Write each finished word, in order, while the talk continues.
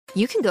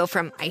You can go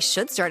from I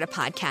should start a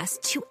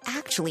podcast to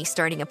actually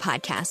starting a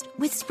podcast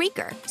with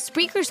Spreaker.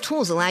 Spreaker's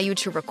tools allow you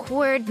to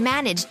record,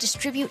 manage,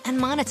 distribute, and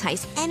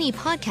monetize any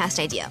podcast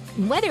idea,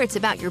 whether it's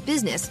about your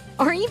business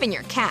or even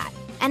your cat.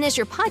 And as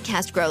your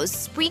podcast grows,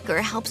 Spreaker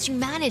helps you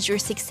manage your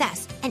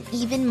success and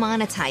even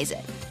monetize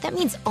it. That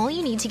means all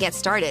you need to get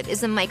started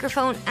is a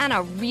microphone and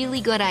a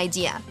really good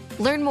idea.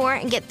 Learn more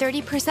and get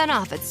 30%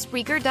 off at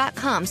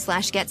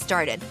Spreaker.com/get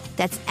started.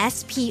 That's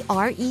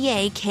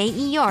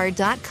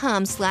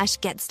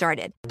SPREAKER.com/get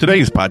started.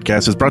 Today's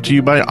podcast is brought to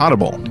you by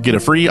Audible. Get a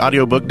free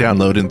audiobook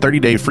download and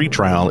 30-day free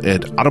trial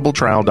at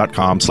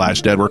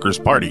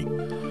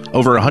audibletrial.com/deadworkersparty.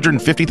 Over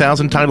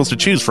 150,000 titles to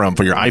choose from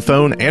for your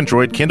iPhone,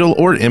 Android, Kindle,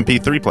 or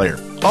MP3 player.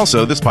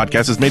 Also, this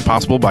podcast is made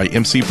possible by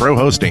MC Pro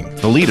Hosting,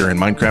 the leader in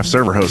Minecraft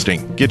server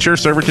hosting. Get your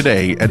server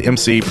today at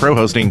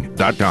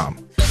mcprohosting.com.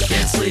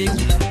 Can't sleep,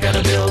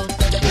 gotta build.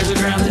 There's a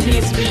ground that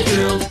needs to be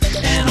drilled,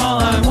 and all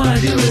I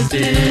want to do is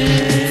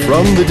dig.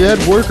 From the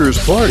Dead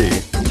Workers Party,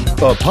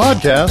 a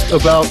podcast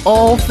about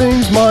all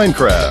things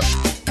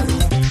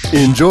Minecraft.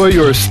 Enjoy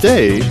your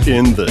stay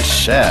in the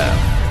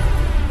shaft.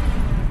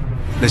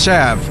 The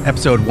Shaft,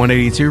 episode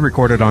 182,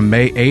 recorded on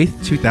May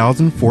 8th,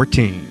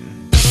 2014.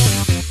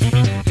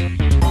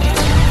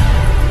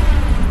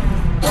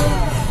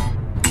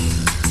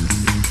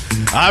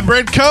 I'm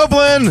Brent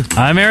Copeland.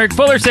 I'm Eric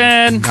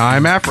Fullerton.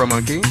 I'm Afro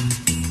Monkey.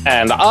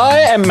 And I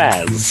am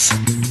Maz.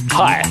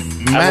 Hi,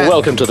 and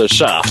welcome to the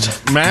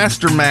Shaft.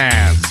 Master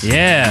Maz.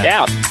 Yeah.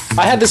 Yeah,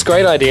 I had this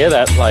great idea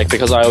that,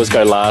 because I always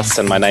go last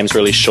and my name's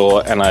really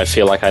short and I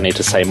feel like I need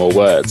to say more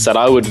words, that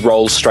I would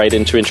roll straight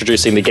into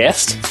introducing the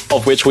guest,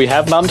 of which we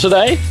have none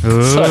today.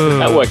 Ooh. So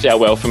that worked out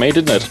well for me,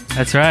 didn't it?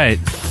 That's right.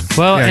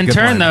 Well, Yeah, in good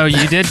turn, plan. though,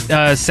 you did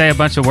say a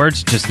bunch of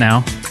words just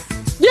now.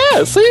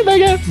 Yeah, see, there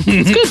you go.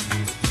 It's good.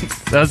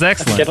 That was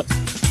excellent. Get it?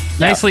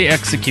 Nicely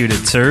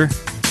executed, sir.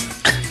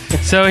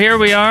 So here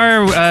we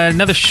are,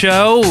 another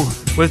show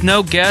with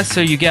no guests, so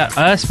you got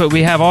us, but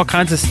we have all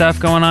kinds of stuff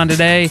going on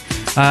today.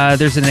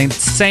 There's an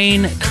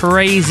insane,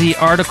 crazy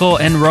article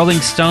in Rolling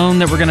Stone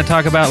that we're going to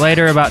talk about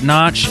later about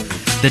Notch,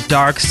 the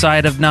dark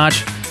side of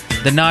Notch,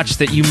 the Notch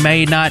that you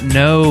may not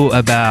know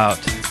about.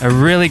 A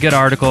really good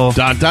article.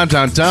 Dun, dun,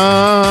 dun,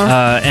 dun.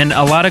 And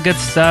a lot of good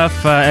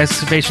stuff,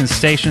 excavation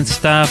station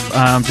stuff,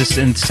 just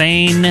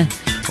insane,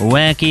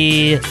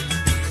 wacky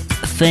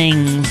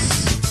things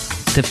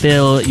to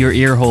fill your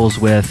ear holes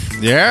with.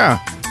 Yeah.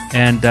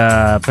 And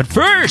but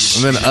first,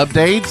 And then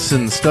updates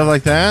and stuff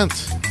like that.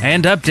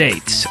 and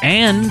updates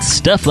and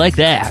stuff like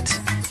that.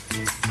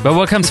 But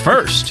what comes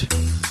first?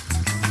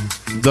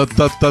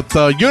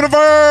 The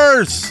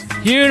universe.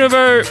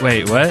 Universe.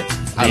 Wait, what?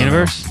 The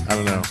universe? I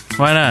don't know.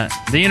 Why not?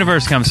 The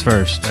universe comes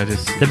first.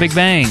 The Big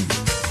Bang.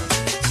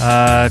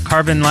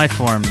 Carbon life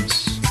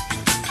forms.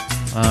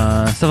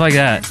 Stuff like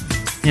that.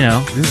 You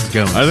know. This is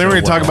going I think we're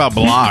going to talk about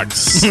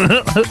blocks.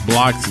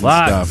 Blocks and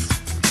Blocks. stuff.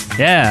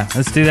 Yeah,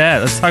 let's do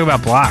that. Let's talk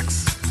about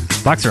blocks.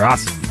 Blocks are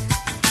awesome.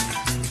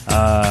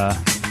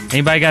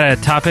 Anybody got a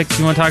topic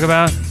you want to talk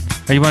about?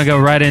 Or you want to go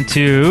right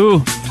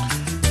into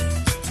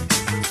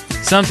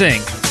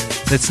something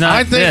that's not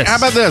I think. this? How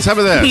about this?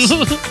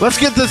 Let's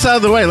get this out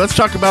of the way. Let's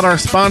talk about our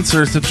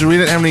sponsors, since we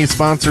didn't have any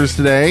sponsors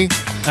today.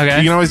 Okay.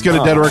 You can always go to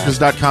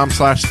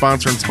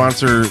deadworkers.com/sponsor and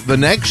sponsor the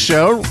next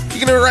show. You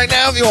can do it right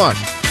now if you want.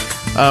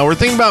 We're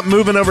thinking about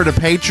moving over to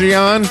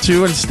Patreon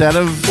too, instead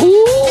of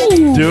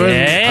doing.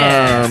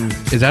 Yeah.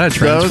 Is that a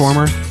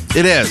Transformer?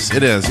 It is.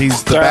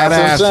 He's the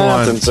badass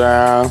one.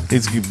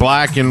 He's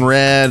black and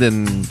red,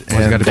 and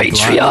gotta be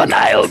Patreon,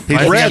 I'll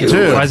he's red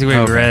too. Why is he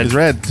wearing red? He's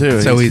red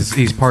too. So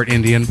he's part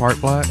Indian, part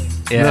black?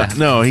 Yeah.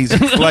 No, he's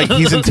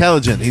he's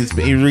intelligent.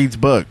 He reads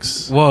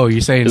books. Whoa,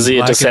 you're saying Is he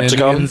a black and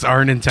Decepticon? Indians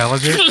aren't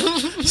intelligent?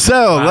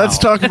 So let's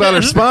talk about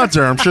our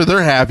sponsor. I'm sure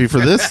they're happy for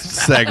this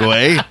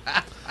segue.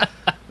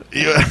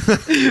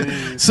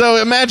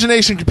 So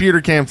Imagination Computer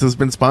Camps has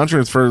been sponsoring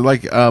us for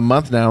like a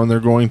month now, and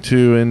they're going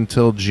to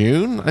until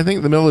June, I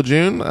think, the middle of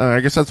June. I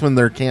guess that's when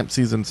their camp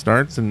season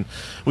starts, and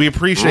we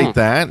appreciate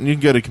that. And you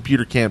can go to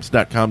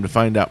computercamps.com to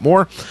find out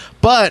more.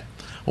 But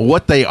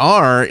what they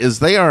are is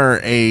they are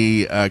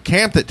a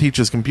camp that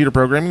teaches computer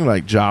programming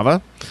like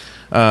Java,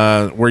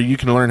 where you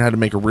can learn how to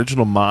make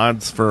original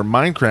mods for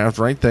Minecraft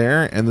right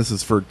there. And this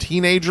is for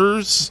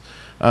teenagers.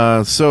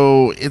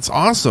 So it's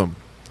awesome.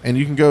 And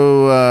you can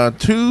go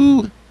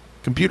to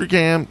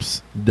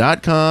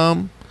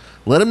computercamps.com.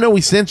 Let them know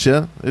we sent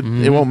you.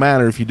 It won't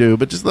matter if you do,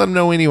 but just let them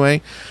know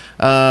anyway.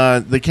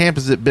 The camp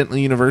is at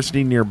Bentley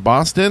University near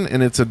Boston,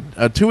 and it's a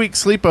 2-week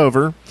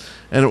sleepover,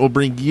 and it will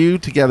bring you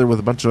together with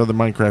a bunch of other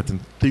Minecraft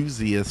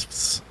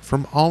enthusiasts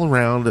from all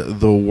around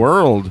the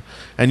world.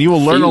 And you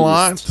will learn a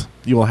lot.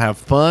 You will have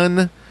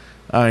fun.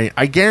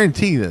 I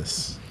guarantee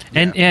this.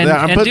 And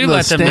I'm and putting do the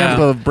let them stamp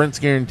know. of Brent's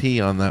guarantee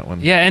on that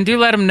one. Yeah, and do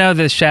let them know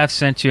the Shaft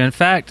sent you. In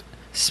fact,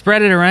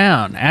 spread it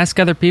around. Ask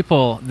other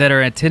people that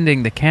are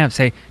attending the camp.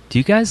 Say, do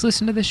you guys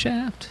listen to the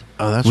Shaft?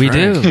 Oh, that's We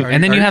right. do.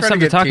 And then you have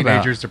something to talk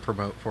about. Teenagers to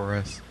promote for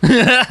us.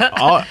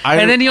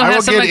 And then you'll I have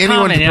will someone get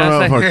anyone comment, to you know,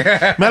 promote it's for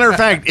it. Matter of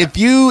fact, if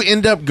you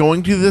end up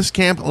going to this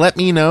camp, let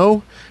me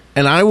know,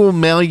 and I will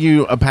mail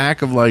you a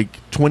pack of like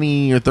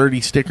 20 or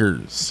 30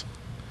 stickers.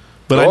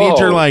 But I need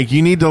your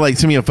you need to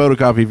send me a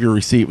photocopy of your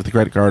receipt with the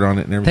credit card on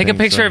it and everything. Take a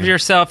picture of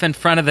yourself in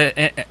front of the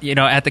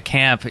at the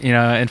camp,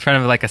 in front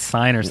of like a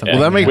sign or something.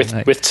 Yeah. Well,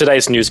 with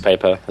today's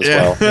newspaper as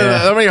well.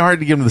 That made it hard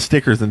to give them the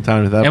stickers in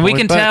time at that and point. we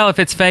can tell if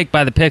it's fake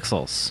by the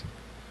pixels,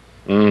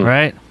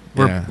 right?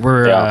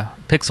 We're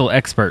pixel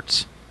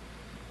experts.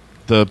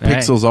 The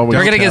pixels always.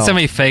 We're gonna get so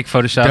many fake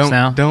photoshops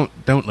now.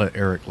 Don't let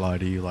Eric lie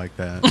to you like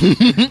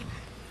that.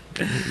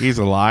 He's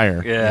a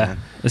liar. Yeah.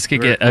 This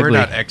could get ugly. We're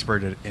not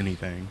expert at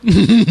anything.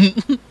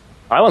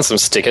 I want some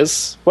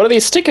stickers. What are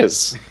these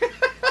stickers?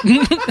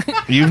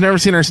 You've never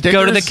seen our stickers?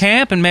 Go to the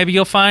camp and maybe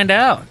you'll find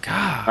out.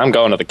 God. I'm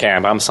going to the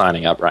camp. I'm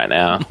signing up right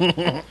now.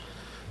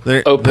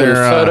 They're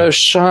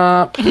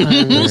Photoshop.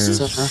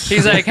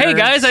 He's like, hey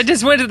guys, I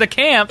just went to the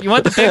camp. You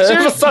want the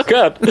picture? Suck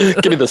up.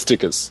 Give me the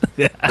stickers.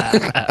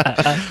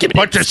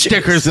 Put your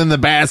stickers in the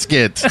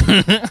basket.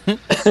 I'm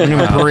going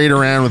to parade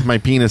around with my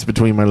penis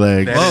between my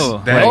legs.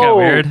 Whoa, that got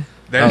weird.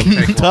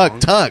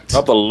 Tucked.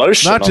 Not the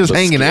lotion. Not just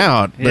hanging skin.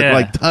 out,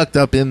 but tucked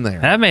up in there.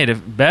 That made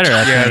it better,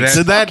 I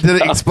think.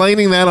 Did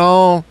explaining that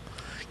all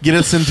get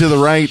us into the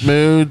right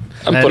mood?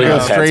 I'm putting my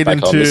straight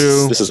pants back on.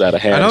 This is out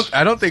of hand.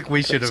 I don't think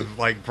we should have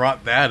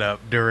brought that up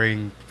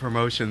during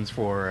promotions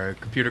for a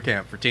computer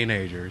camp for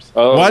teenagers.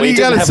 Oh, why do you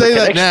got to say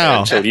that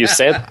now? Until you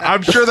said.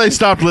 I'm sure they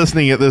stopped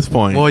listening at this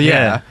point. Well,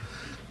 yeah.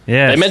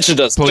 Yeah. They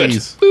mentioned us.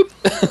 Please.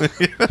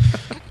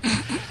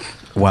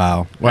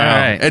 Wow.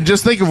 Right. And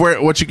just think of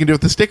what you can do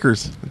with the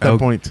stickers at that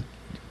point.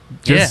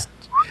 Just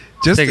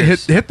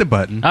hit the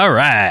button. All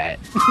right.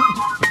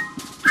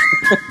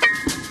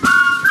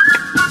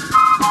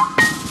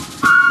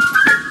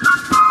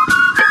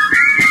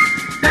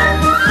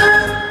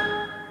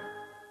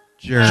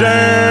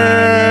 Journey-tastic.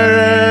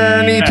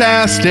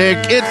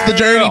 It's the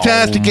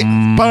Journey-tastic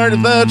part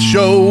of the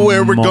show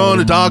where we're going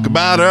to talk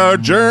about our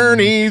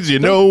journeys.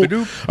 Our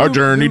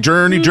journeys.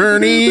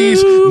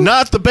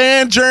 Not the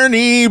band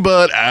journey,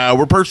 but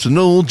our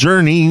personal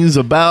journeys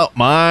about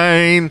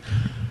Minecraft.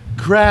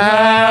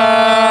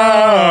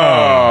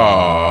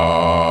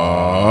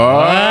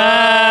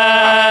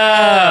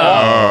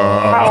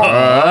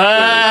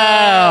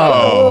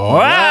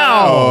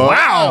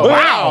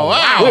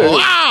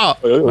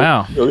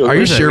 Wow. Are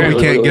you sure we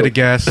can't get a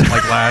guess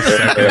like last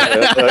second?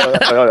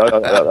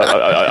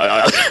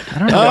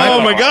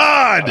 Oh my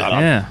God!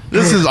 Yeah.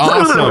 This is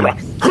awesome.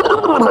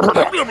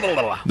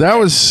 That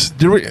was.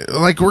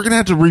 We're gonna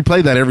have to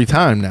replay that every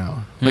time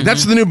now.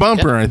 That's the new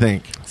bumper, I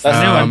think. That's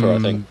the new bumper, I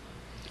think.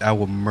 I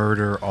will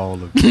murder all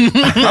of you.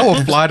 I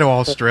will fly to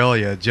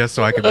Australia just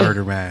so I can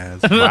murder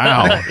Maz.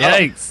 Wow.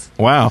 Yikes.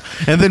 Wow.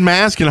 And then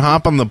Maz can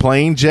hop on the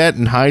plane jet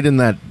and hide in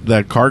that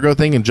cargo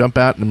thing and jump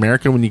out in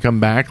America when you come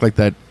back, like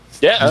that.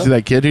 Yeah. You see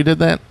that kid who did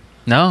that?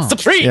 No. It's a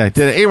treat. Yeah,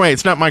 did it. Anyway,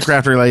 it's not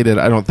Minecraft related,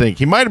 I don't think.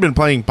 He might have been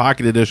playing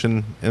Pocket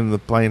Edition in the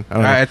plane. I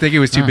don't know. I think he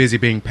was too busy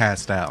being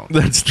passed out.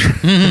 That's true.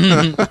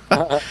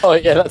 Oh,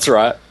 yeah, that's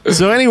right.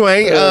 So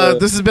anyway,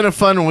 this has been a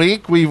fun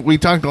week. We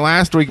talked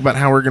last week about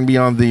how we're going to be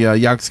on the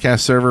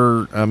Yogscast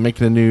server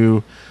making a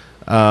new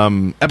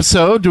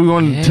episode. Do we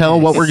want to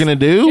tell what we're going to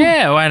do?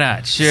 Yeah, why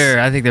not? Sure,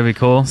 I think that'd be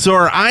cool. So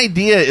our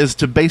idea is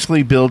to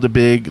basically build a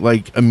big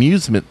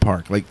amusement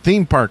park,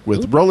 theme park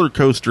with roller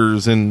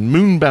coasters and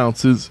moon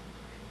bounces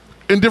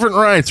and different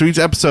rides. So each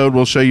episode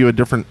will show you a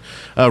different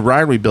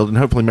ride we build and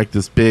hopefully make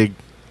this big,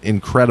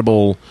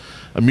 incredible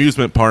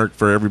amusement park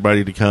for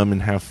everybody to come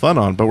and have fun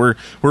on. But we're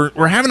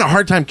having a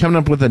hard time coming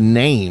up with a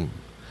name.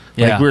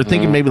 Yeah. We were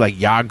thinking maybe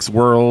Yogg's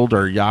World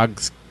or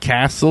Yogg's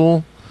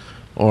Castle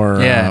or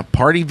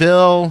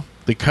Partyville,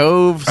 the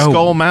Cove,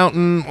 Skull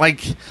Mountain,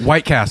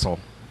 White Castle.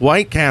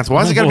 White Castle.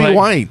 Why's it got to be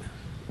white?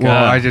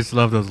 Well, I just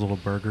love those little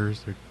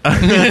burgers.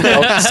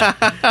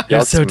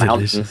 They're so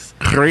delicious.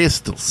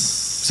 Crystals.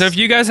 So if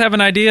you guys have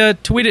an idea,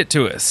 tweet it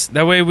to us.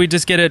 That way we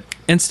just get it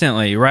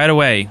instantly, right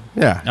away.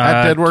 Yeah,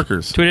 at Dead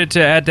Workers. Tweet it to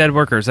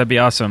 @DeadWorkers. That'd be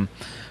awesome.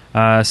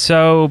 But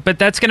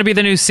that's going to be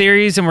the new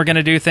series, and we're going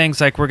to do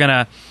things like we're going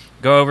to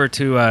go over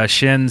to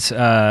Shin's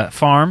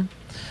farm.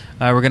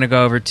 We're going to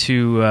go over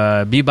to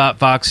Bebop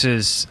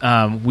Fox's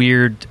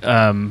weird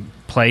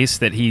place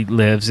that he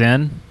lives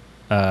in.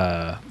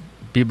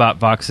 Bebop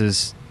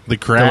Fox's the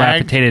crag?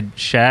 dilapidated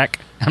shack.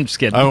 I'm just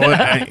kidding.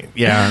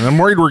 Yeah, I'm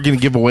worried we're going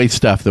to give away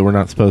stuff that we're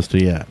not supposed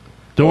to yet.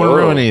 Don't want to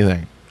ruin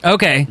anything.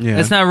 Okay,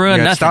 let's not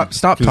ruin nothing.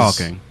 Stop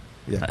talking.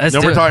 Yeah.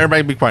 No, we're talking.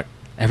 Everybody be quiet.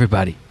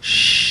 Everybody,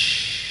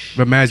 shh.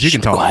 But Maz, you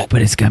can talk.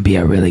 But it's going to be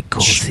a really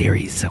cool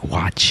series, so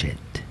watch it.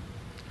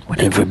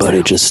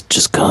 Everybody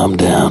just calm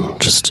down.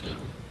 Just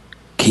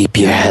keep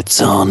your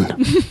hats on.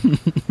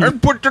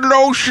 And put the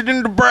lotion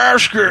in the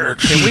basket.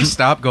 Can we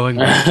stop going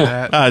back to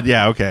that?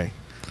 Yeah, okay.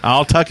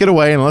 I'll tuck it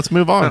away and let's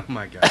move on. Oh,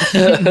 my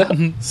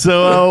God.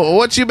 So,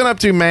 what you been up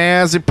to,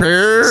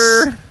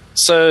 Mazipur?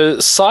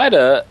 So,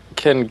 cider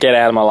can get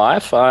out of my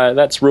life.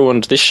 That's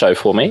ruined this show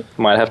for me.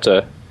 Might have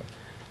to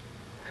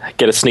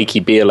get a sneaky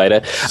beer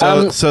later.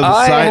 So the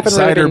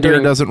cider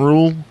beer doesn't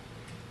rule?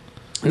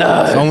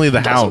 No. It's only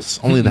the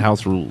house. Only the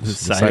house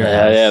rules.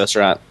 Yeah, that's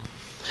right.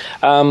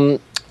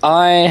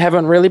 I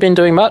haven't really been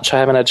doing much. I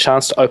haven't had a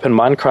chance to open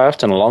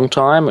Minecraft in a long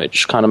time,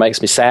 which kind of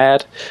makes me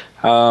sad.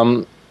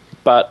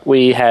 But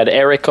we had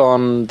Eric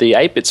on the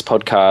 8-Bits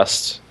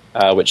podcast,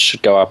 which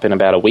should go up in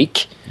about a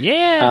week.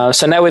 Yeah.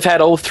 So now we've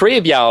had all three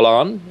of y'all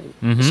on.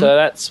 Mm-hmm.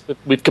 So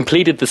we've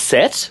completed the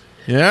set.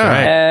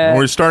 Yeah,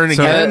 we're starting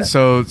again.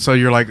 So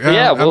you're like,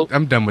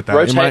 I'm done with that.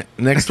 Rotate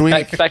next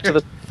week. back to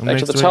the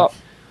top.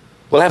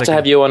 We'll have to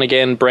have you on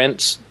again,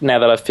 Brent. Now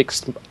that I've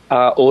fixed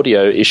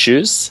audio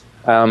issues,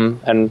 but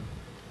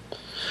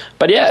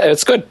yeah,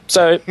 it's good.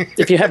 So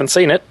if you haven't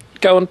seen it,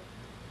 go and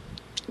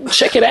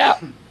check it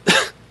out.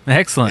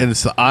 Excellent. And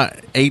it's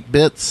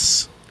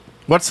 8-Bits.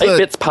 What's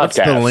 8-Bits podcast? What's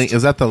the link?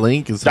 Is that the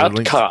link? Is there a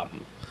link? .com.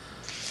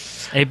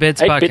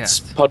 8-Bits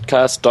Podcast.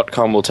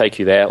 8bitspodcast.com will take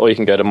you there, or you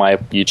can go to my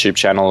YouTube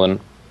channel and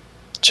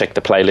check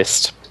the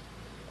playlist.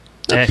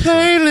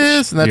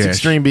 Playlist, and that's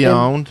Extreme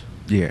Beyond.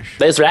 Yes.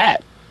 There's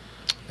that.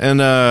 And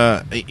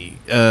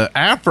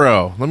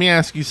Afro, let me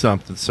ask you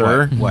something,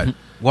 sir. What?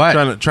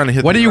 Trying to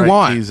hit what the do you right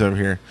want? keys over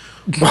here.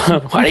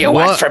 What do you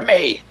want from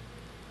me?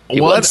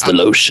 He wants the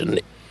lotion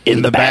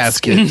in the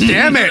basket.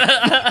 Damn it!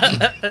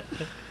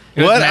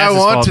 What I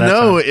want to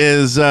know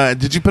is,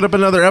 did you put up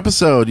another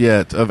episode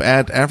yet of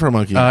Afro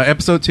Monkey?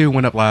 Episode 2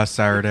 went up last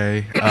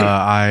Saturday.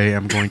 I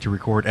am going to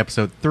record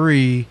episode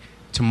 3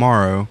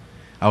 tomorrow.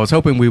 I was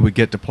hoping we would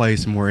get to play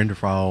some more Ender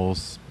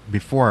Files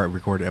before I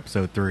recorded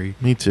episode 3.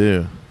 Me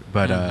too.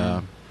 But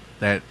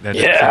that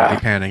doesn't seem to be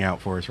panning out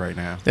for us right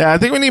now. Yeah, I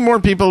think we need more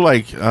people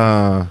like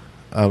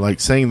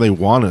saying they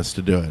want us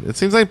to do it. It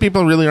seems like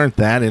people really aren't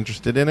that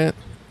interested in it.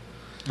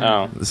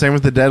 Oh. The same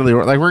with the Deadly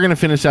Orbit. Like, we're going to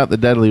finish out the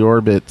Deadly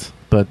Orbit,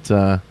 but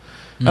I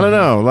don't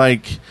know.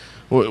 Like,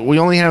 we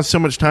only have so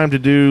much time to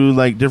do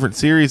like different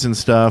series and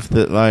stuff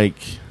that, like,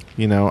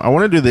 I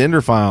want to do the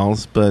Ender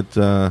Files, but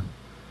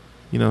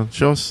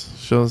show us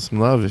some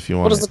love if you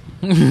want.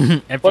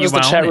 What does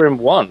the chat room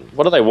want?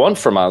 What do they want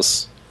from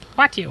us?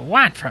 What do you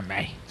want from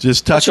me?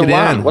 Just tuck it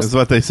in, is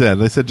what they said.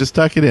 They said, just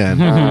tuck it in.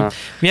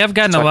 We have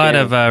gotten a lot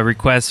of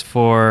requests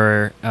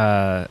for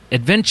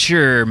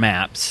adventure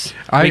maps.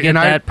 I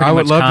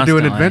would love to do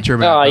an adventure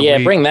map. Oh,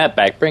 yeah, bring that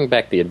back. Bring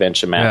back the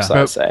adventure maps,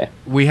 I'd say.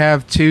 We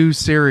have 2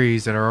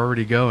 series that are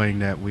already going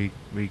that we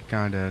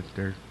kind of...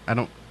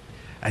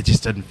 I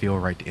just doesn't feel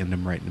right to end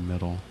them right in the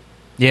middle.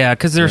 Yeah,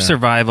 because they're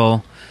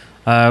survival.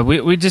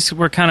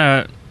 We're kind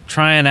of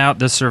trying out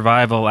the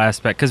survival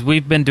aspect, because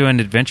we've been doing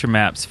adventure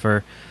maps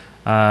for...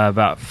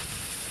 about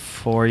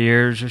 4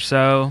 years or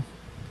so,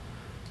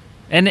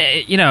 and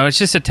it's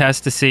just a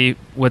test to see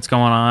what's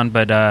going on.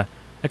 But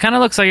it kind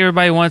of looks like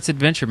everybody wants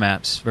adventure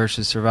maps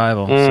versus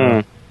survival,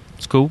 so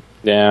it's cool.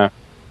 Yeah,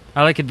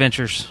 I like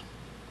adventures.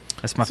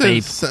 That's my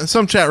fave.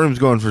 Some chat rooms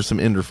going for some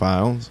Ender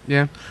Files.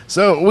 Yeah,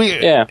 so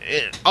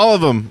all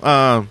of them.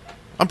 I'm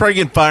probably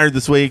getting fired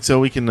this week, so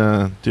we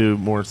can do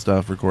more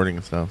stuff, recording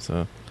and stuff.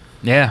 So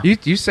yeah,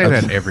 you say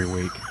that every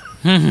week.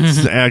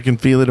 I can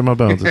feel it in my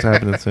bones. It's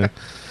happening soon.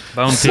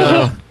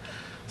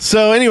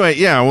 So anyway,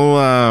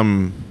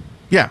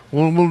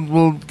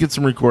 we'll get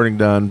some recording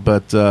done,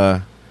 but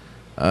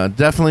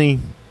definitely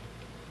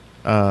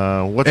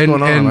what's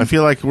going on? I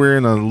feel like we're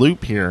in a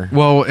loop here.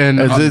 Well, and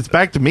it's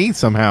back to me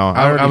somehow.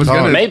 I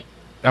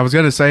was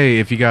gonna say,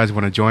 if you guys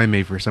want to join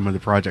me for some of the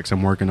projects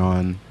I'm working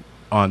on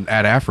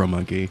at Afro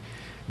Monkey,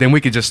 then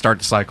we could just start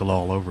the cycle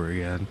all over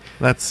again.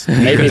 That's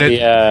maybe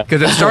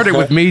because it started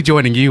with me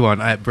joining you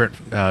at Brent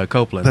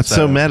Copeland. That's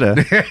so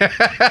meta.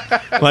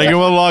 Like,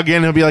 we'll log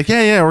in, he'll be like,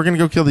 "Yeah, we're gonna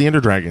go kill the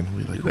Ender Dragon."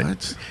 We'll be like,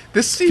 "What?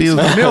 This seems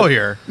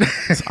familiar."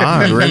 It's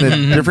odd. We're in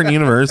a different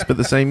universe, but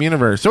the same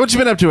universe. So, what you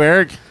been up to,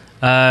 Eric?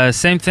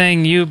 Same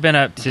thing you've been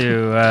up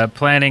to.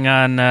 Planning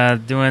on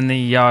doing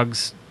the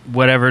Yogs,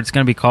 whatever it's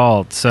going to be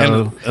called.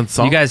 So, and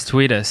song? You guys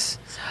tweet us.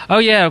 Oh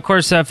yeah, of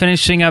course.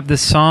 Finishing up the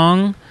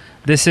song.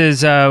 This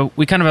is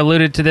we kind of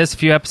alluded to this a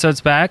few episodes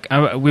back.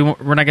 We're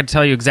not going to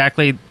tell you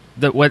exactly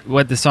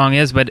what the song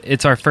is, but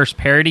it's our first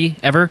parody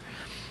ever.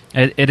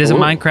 It is a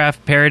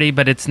Minecraft parody,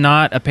 but it's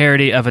not a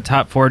parody of a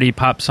top 40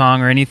 pop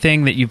song or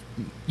anything that you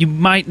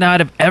might not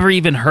have ever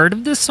even heard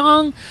of this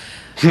song.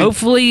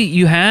 Hopefully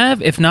you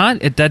have. If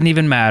not, it doesn't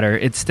even matter.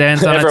 It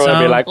stands on its own. Everyone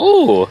would be like,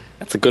 "Ooh,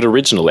 that's a good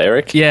original,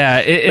 Eric." Yeah,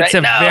 it's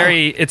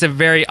a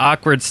very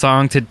awkward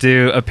song to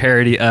do a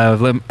parody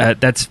of.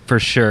 That's for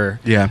sure.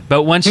 Yeah.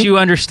 But once you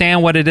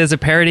understand what it is a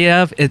parody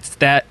of, it's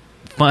that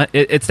fun.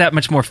 It's that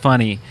much more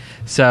funny.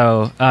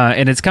 So,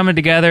 and it's coming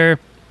together.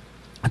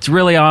 It's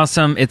really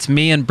awesome. It's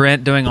me and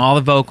Brent doing all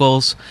the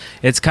vocals.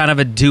 It's kind of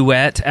a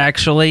duet,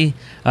 actually.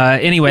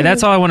 Anyway,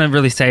 that's all I want to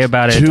really say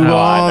about it. To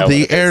all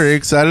the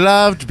Erics I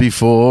loved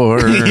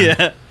before.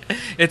 Yeah,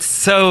 it's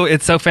so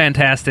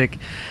fantastic.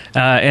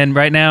 And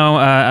right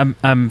now,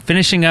 I'm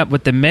finishing up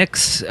with the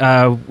mix.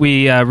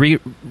 We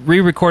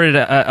re-recorded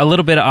a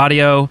little bit of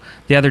audio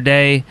the other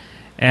day.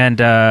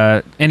 And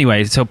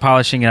anyway, so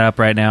polishing it up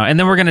right now. And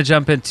then we're going to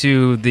jump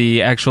into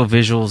the actual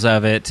visuals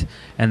of it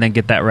and then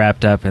get that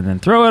wrapped up and then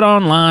throw it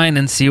online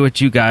and see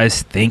what you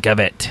guys think of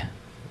it.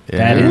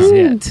 That is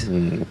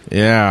it.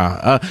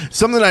 Yeah.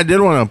 Something I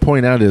did want to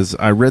point out is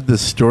I read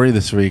this story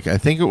this week. I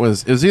think it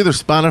was either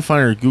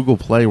Spotify or Google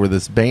Play where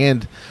this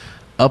band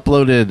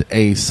uploaded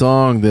a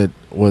song that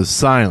was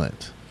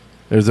silent.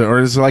 It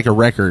was like a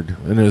record,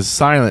 and it was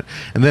silent,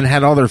 and then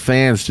had all their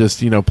fans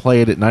just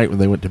play it at night when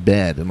they went to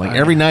bed, and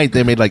every night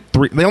they made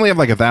they only have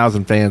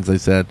 1,000 fans, they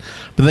said,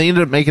 but they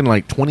ended up making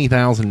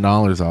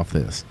 $20,000 off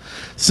this.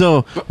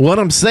 So what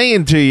I'm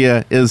saying to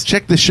you is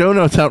check the show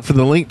notes out for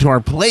the link to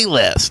our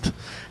playlist,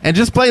 and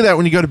just play that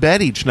when you go to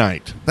bed each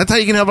night. That's how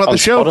you can help out the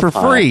show for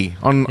free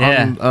on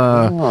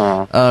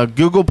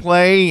Google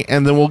Play,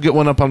 and then we'll get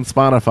one up on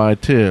Spotify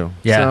too.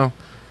 Yeah. So,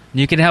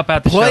 you can help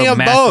out the play show them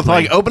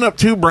massively. both. Open up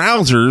 2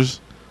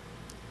 browsers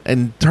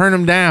and turn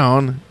them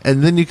down,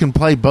 and then you can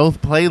play both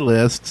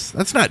playlists.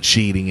 That's not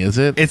cheating, is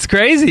it? It's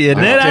crazy,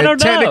 isn't it? I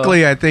don't know.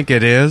 Technically, I think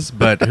it is,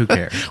 but who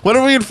cares? What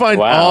if we could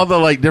find all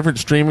the different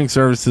streaming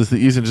services that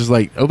you can just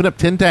open up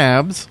 10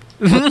 tabs?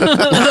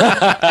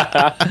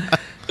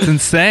 It's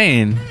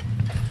insane.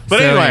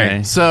 But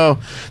anyway, so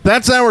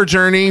that's our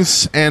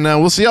journeys, and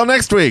we'll see y'all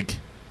next week.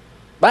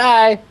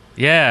 Bye.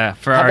 Yeah,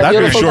 for Have our a That'd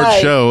be a beautiful short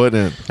day. show,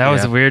 wouldn't it? that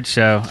was a weird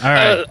show. All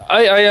right.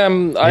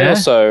 I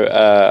also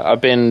I've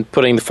been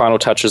putting the final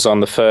touches on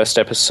the first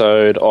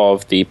episode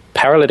of the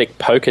Paralytic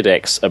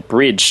Pokedex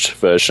abridged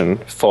version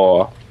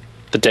for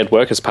the Dead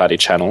Workers Party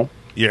channel.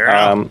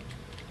 Yeah.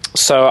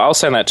 So I'll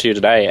send that to you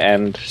today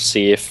and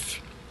see if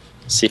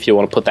you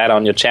want to put that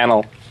on your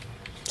channel.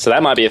 So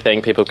that might be a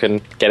thing people can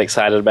get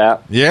excited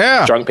about.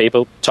 Yeah. Drunk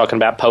people talking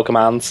about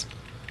Pokemons.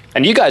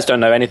 And you guys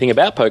don't know anything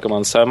about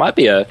Pokemon, so it might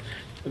be a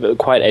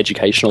quite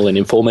educational and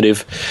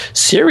informative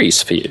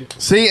series for you.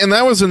 See, and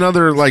that was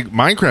another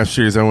Minecraft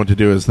series I want to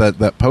do is that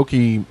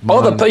Pokemon.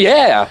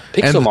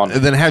 Pixelmon.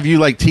 And then have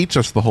you teach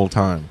us the whole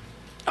time.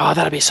 Oh,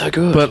 that'd be so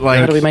good. But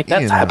how do we make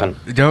that happen?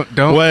 Don't.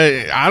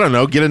 Well, I don't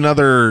know. Get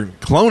another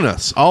clone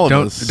us. All of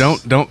us.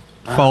 Don't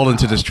fall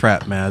into this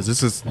trap, Maz.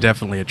 This is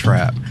definitely a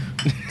trap.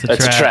 It's a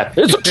trap.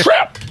 It's a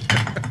trap.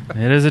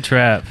 It is a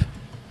trap.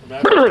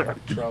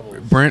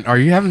 Brent, are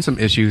you having some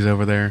issues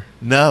over there?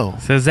 No.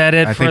 So is that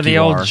it I for think the you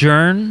old are.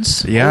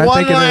 journs? Yeah, One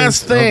I think it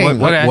last is. thing.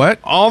 What? Okay. What?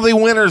 All the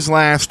winners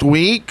last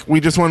week, we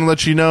just want to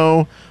let you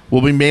know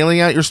we'll be mailing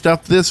out your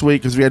stuff this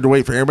week because we had to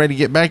wait for everybody to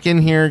get back in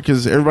here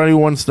because everybody who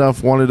won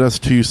stuff wanted us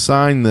to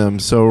sign them.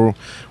 So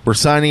we're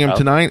signing them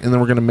tonight, and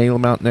then we're going to mail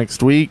them out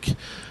next week.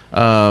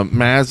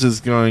 Maz is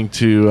going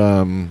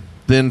to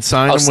then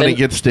sign them when it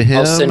gets to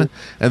him,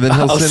 and then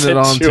he'll send it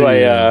on to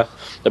you.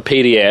 A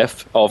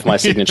PDF of my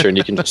signature, and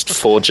you can just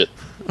forge it.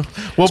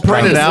 We'll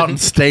print it out and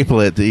staple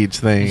it to each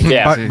thing.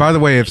 Yeah. By the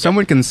way, if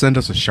someone can send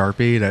us a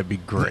Sharpie, that'd be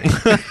great.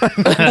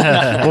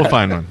 We'll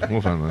find one.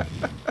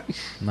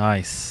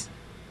 Nice.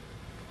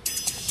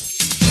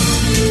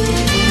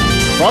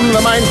 From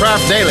the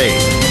Minecraft Daily,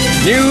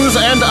 news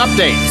and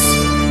updates.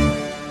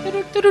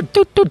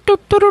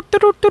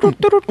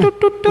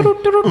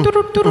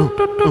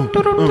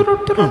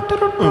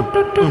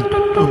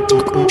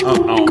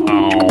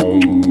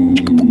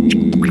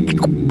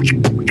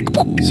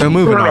 So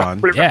moving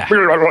on. Yeah.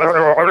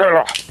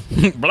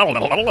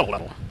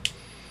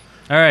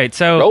 All right,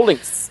 so Rolling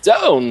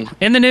Stone.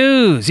 in the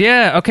news,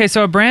 yeah. Okay,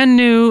 so a brand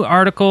new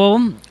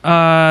article.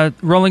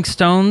 Rolling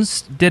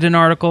Stones did an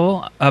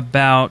article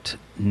about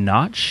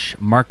Notch,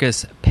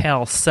 Marcus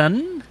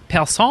Persson.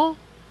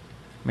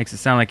 Makes it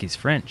sound like he's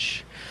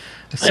French.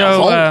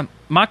 So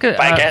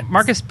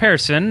Marcus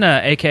Persson,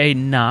 a.k.a.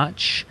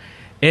 Notch,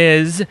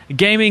 is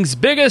gaming's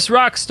biggest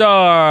rock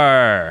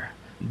star,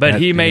 but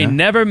he may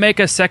never make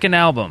a second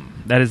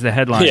album. That is the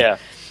headline. Yeah.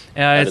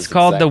 It's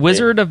called The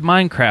Wizard of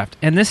Minecraft,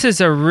 and this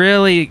is a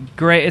really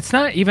great... It's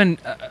not even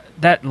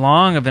that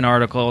long of an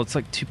article. It's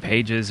 2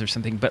 pages or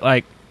something, but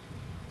I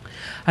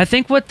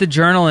think what the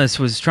journalist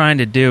was trying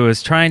to do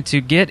is trying to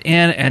get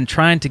in and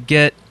trying to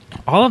get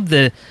all of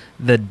the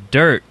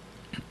dirt.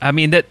 I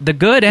mean, the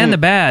good and the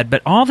bad,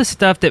 but all the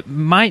stuff that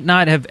might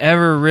not have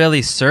ever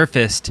really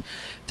surfaced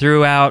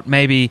throughout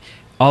maybe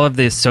all of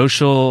the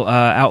social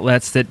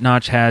outlets that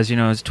Notch has,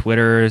 his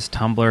Twitter, his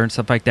Tumblr, and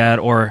stuff like that,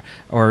 or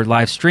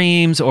live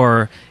streams,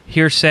 or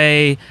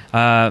hearsay.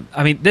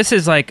 I mean, this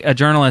is like a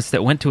journalist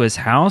that went to his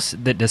house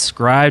that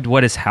described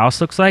what his house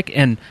looks like.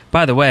 And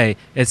by the way,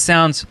 it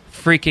sounds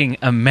freaking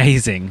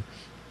amazing.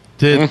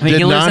 Did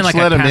Notch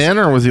let him in,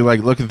 or was he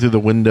looking through the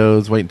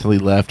windows, waiting until he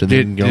left, and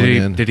then going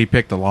in? Did he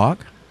pick the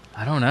lock?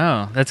 I don't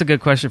know. That's a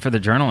good question for the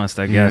journalist,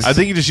 I guess. I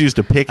think he just used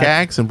a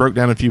pickaxe and broke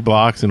down a few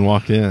blocks and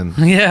walked in.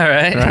 Yeah,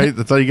 right? Right?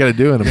 That's all you got to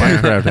do in a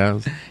Minecraft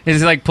house. You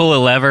just pull a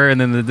lever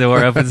and then the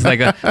door opens like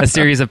a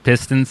series of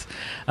pistons.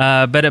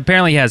 But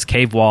apparently he has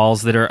cave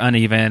walls that are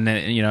uneven.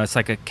 It's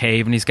like a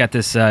cave, and he's got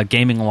this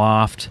gaming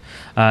loft.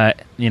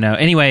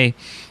 Anyway,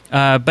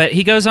 but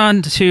he goes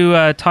on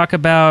to talk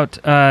about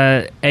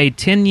a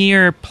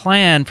 10-year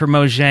plan for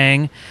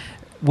Mojang,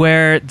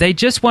 where they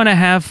just want to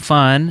have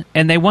fun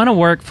and they want to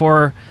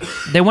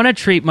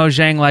treat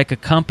Mojang like a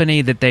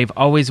company that they've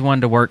always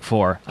wanted to work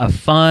for. A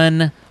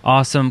fun,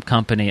 awesome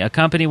company. A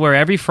company where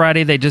every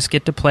Friday they just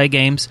get to play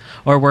games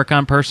or work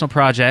on personal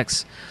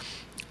projects.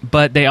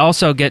 but they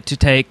also get to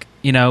take,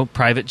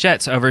 private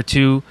jets over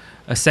to,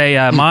 say,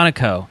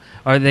 Monaco.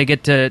 Or they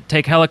get to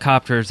take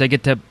helicopters. They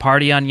get to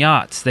party on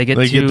yachts. They get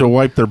to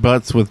wipe their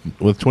butts with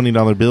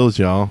 $20 bills,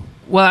 y'all.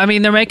 Well, I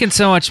mean, they're making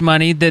so much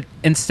money that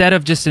instead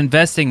of just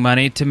investing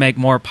money to make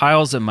more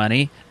piles of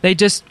money, they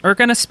just are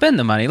going to spend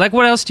the money. Like,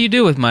 what else do you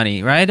do with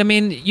money, right? I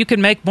mean, you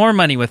can make more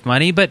money with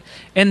money, but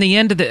at the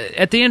end of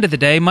the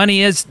day,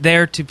 money is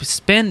there to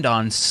spend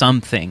on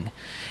something.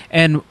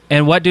 And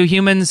what do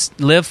humans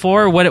live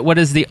for? What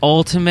is the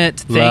ultimate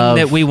thing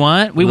that we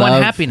want? We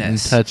want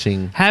happiness. And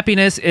touching.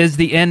 Happiness is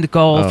the end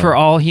goal for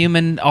all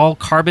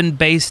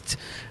carbon-based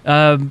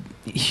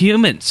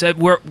humans.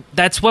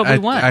 That's what we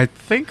want. I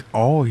think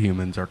all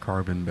humans are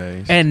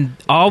carbon-based. And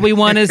all we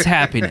want is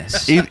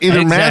happiness.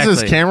 Either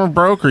Maz's camera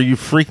broke or you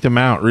freaked him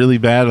out really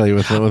badly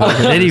with it.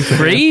 Did he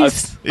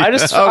freeze?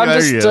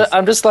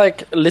 I'm just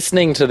like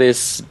listening to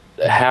this,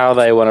 how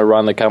they want to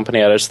run the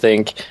company. I just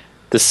think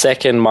the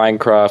second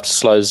Minecraft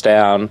slows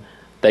down,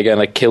 they're going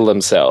to kill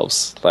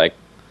themselves. Like,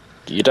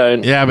 you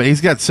don't. Yeah, but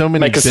he's got so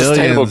many make a billions.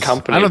 sustainable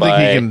company I don't by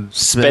think he can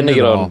spending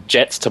it on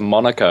jets to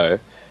Monaco.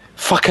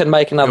 Fucking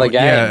make another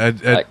game.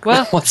 Yeah,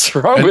 what's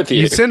wrong with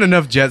you? You send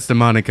enough jets to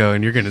Monaco,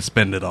 and you're going to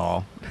spend it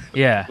all.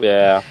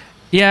 Yeah.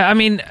 I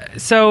mean,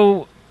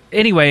 so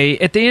anyway,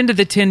 at the end of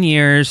the 10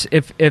 years,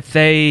 if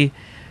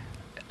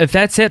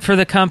that's it for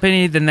the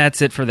company, then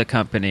that's it for the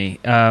company.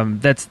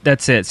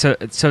 That's it. So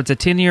it's a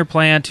 10-year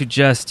plan to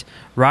just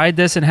ride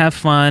this and have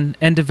fun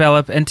and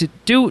develop and to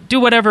do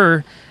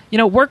whatever,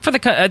 work for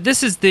the.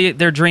 This is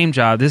their dream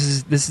job.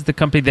 This is the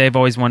company they've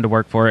always wanted to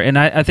work for, and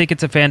I think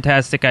it's a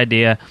fantastic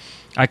idea.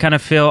 I kind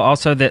of feel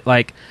also that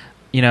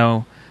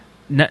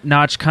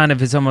Notch kind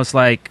of is almost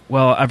like,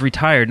 well, I've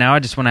retired now. I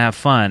just want to have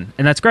fun,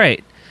 and that's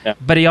great. Yeah.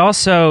 But he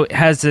also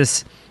has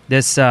this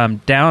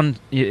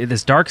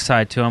dark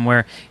side to him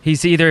where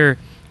he's either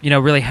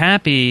really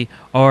happy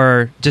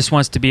or just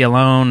wants to be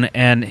alone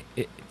and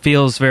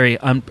feels very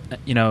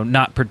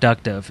not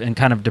productive and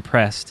kind of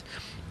depressed.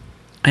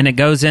 And it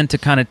goes in to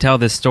kind of tell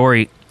this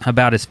story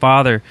about his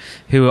father,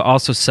 who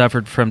also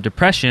suffered from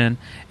depression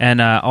and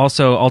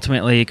also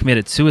ultimately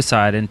committed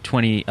suicide in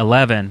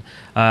 2011.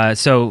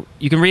 So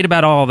you can read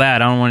about all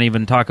that. I don't want to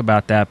even talk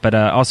about that, but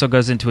also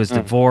goes into his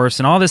divorce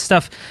and all this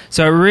stuff.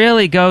 So it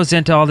really goes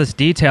into all this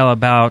detail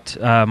about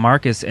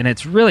Marcus, and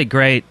it's really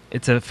great.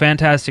 It's a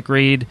fantastic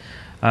read.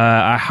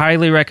 I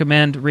highly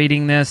recommend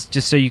reading this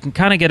just so you can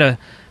kind of get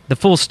the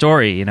full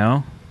story,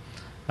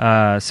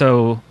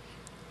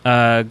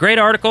 Great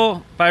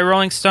article by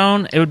Rolling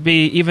Stone. It would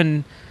be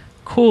even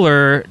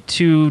cooler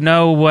to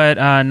know what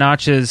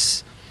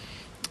Notch's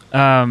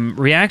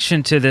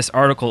reaction to this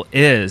article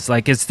is.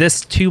 Like, is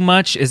this too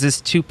much? Is this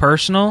too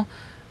personal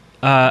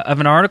of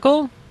an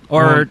article?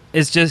 Or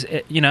is just,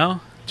 To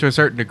a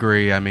certain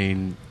degree, I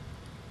mean,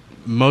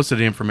 most of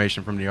the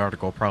information from the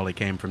article probably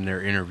came from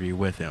their interview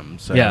with him.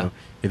 So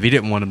if he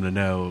didn't want him to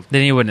know,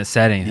 then he wouldn't have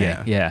said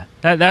anything. Yeah.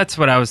 That's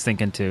what I was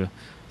thinking too.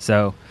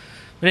 So,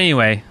 but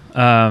anyway.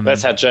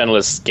 That's how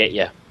journalists get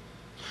you.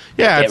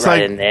 Yeah, it's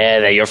right in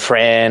there. They're your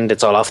friend.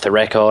 It's all off the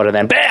record, and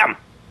then bam.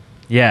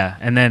 Yeah,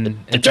 and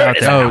then the dirt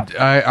is out.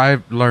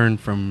 I've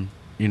learned from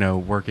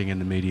working in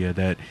the media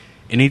that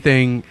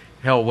anything.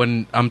 Hell,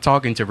 when I'm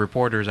talking to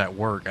reporters at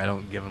work, I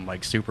don't give them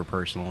like super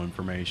personal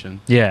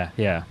information. Yeah.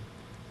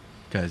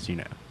 Because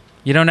you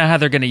don't know how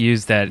they're going to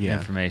use that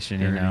information.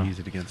 They're going to use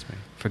it against me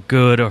for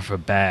good or for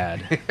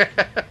bad.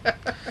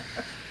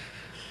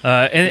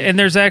 And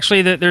there's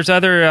actually there's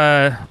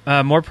other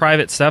more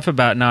private stuff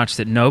about Notch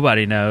that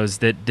nobody knows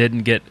that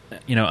didn't get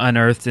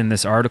unearthed in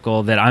this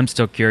article that I'm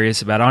still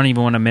curious about. I don't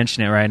even want to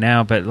mention it right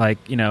now, but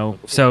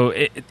so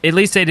at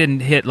least they didn't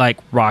hit like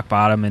rock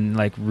bottom and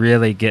like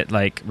really get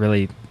like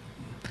really.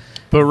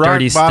 But rock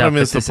dirty bottom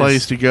stuff is the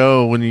place to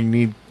go when you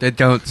need. They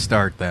don't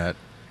start that.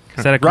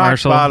 Is that a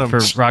commercial for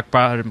rock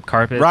bottom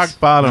carpets? Rock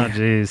bottom. Oh,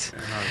 jeez.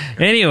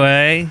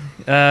 Anyway,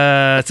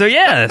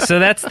 so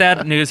that's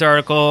that news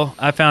article.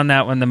 I found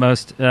that one the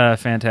most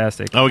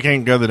fantastic. Oh, we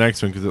can't go to the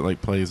next one because it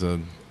like plays a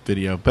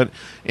video. But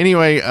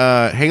anyway,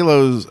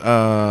 Halo's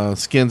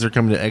skins are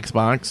coming to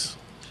Xbox.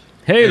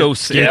 Halo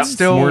skins. Yeah,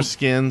 still more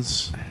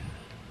skins.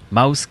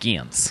 Mo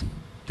skins.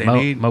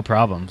 Mo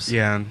problems.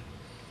 Yeah.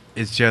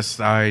 It's just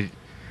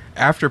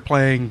after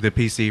playing the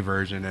PC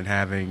version and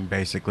having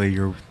basically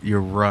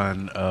your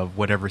run of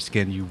whatever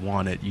skin you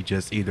wanted, you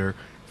just either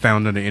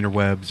found on the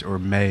interwebs or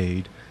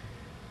made,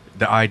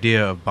 the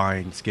idea of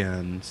buying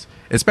skins,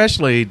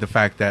 especially the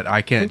fact that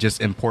I can't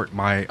just import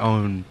my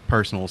own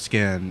personal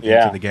skin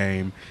into the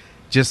game,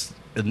 just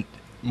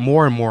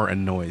more and more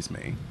annoys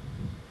me.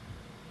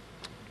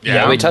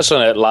 Yeah, we touched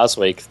on it last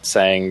week,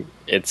 saying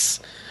it's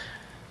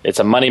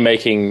a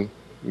money-making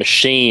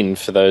machine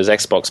for those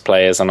Xbox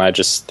players, and I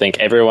just think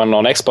everyone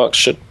on Xbox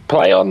should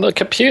play on the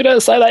computer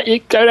so that you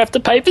don't have to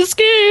pay for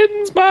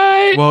skins.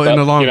 Bye. Well, in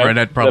the long run,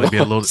 that'd probably be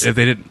a little. If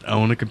they didn't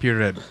own a computer,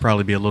 that'd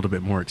probably be a little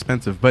bit more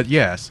expensive. But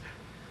yes,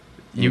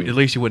 at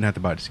least you wouldn't have to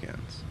buy the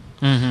skins.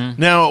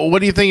 Mm-hmm. Now, what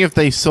do you think if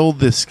they sold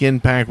this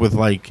skin pack with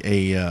like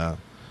a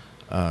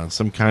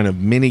some kind of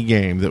mini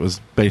game that was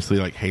basically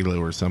like Halo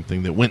or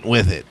something that went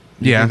with it.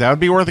 You Yeah. think that would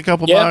be worth a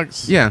couple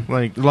bucks. Yeah,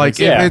 like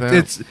Yeah.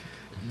 it's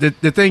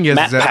the thing is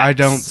Map that I packs.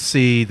 don't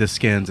see the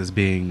skins as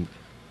being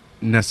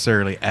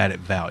necessarily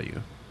added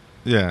value,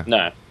 yeah.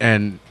 No.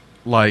 and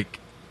like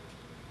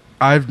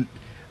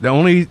the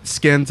only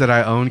skins that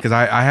I own, because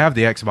I have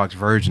the Xbox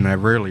version, I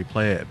rarely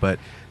play it, but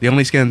the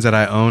only skins that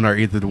I own are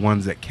either the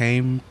ones that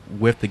came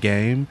with the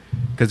game,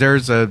 because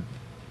there's a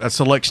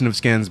selection of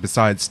skins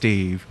besides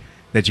Steve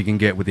that you can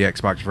get with the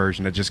Xbox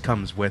version that just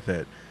comes with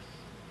it,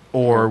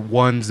 or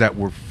ones that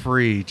were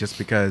free just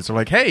because they're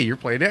like, hey, you're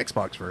playing the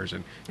Xbox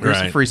version. Here's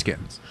some Right. free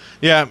skins.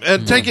 Yeah,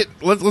 and take it.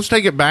 Let's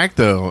take it back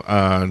though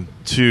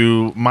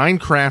to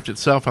Minecraft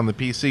itself on the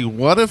PC.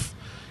 What if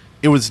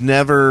it was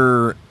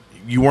never,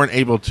 you weren't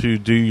able to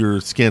do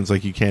your skins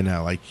like you can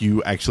now? Like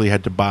you actually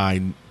had to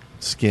buy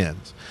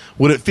skins.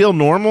 Would it feel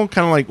normal,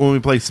 kind of like when we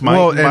play Smite,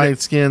 Well, and and buy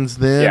it- skins?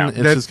 Then Yeah, it's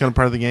that- just kind of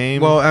part of the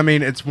game. Well, I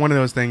mean, it's one of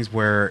those things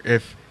where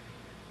if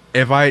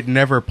I had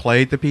never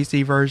played the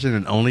PC version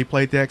and only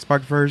played the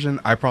Xbox version,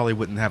 I probably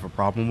wouldn't have a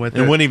problem with it.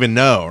 and wouldn't even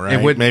know, right?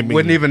 It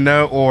wouldn't even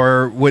know,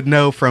 or would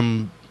know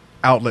from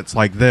outlets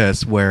like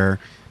this where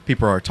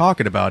people are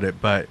talking about it.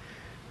 But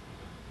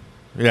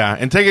Yeah,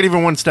 and take it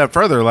even one step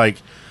further. Like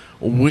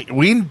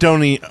we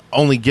don't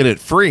only get it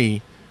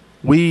free.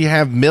 We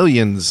have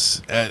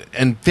millions,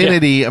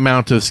 infinity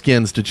amount of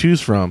skins to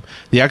choose from.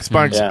 The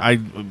Xbox, Yeah.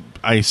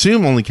 I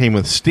assume, only came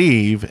with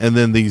Steve, and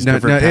then these no,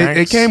 different packs.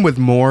 it came with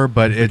more,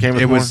 but it came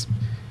with was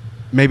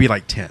maybe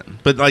like 10.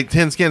 but like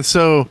 10 skins.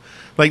 So,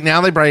 like now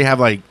they probably have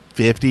like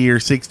 50 or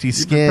 60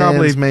 skins,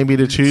 Probably maybe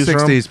to choose 60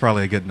 from, is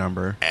probably a good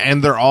number.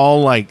 and they're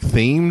all like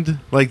themed.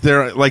 Like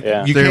they're like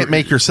Yeah. you can't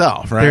make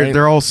yourself, right?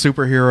 They're all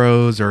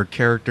superheroes or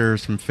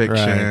characters from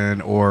fiction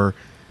or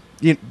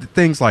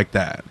things like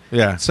that.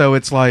 Yeah. So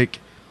it's like,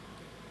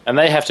 And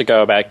they have to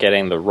go about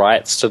getting the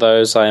rights to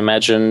those, I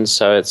imagine.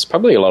 So it's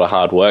probably a lot of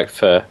hard work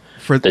for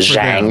for the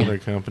Zhang. Their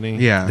company,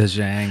 Yeah. The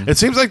Zhang. It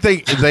seems like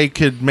they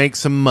could make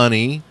some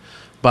money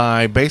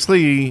by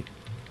basically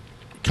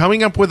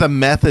coming up with a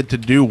method to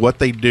do what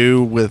they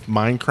do with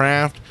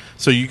Minecraft.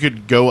 So you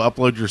could go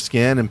upload your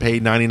skin and pay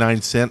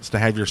 99 cents to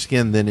have your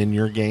skin then in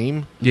your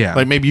game. Yeah.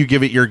 Like maybe you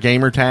give it your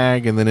gamer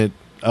tag and then it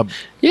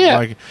Yeah,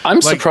 like- I'm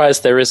like-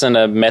 surprised there isn't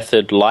a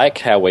method like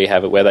how we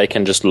have it, where they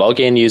can just log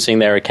in using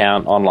their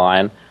account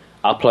online,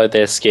 upload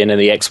their skin,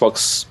 and the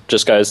Xbox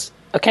just goes,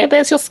 "Okay,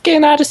 there's your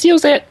skin. I just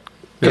use it."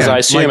 Because Yeah, I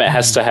assume like- it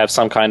has to have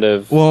some kind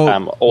of Well,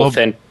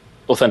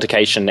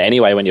 authentication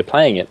anyway when you're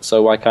playing it.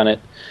 So why can't it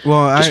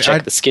Well, just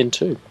check the skin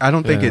too? I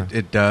don't think Yeah.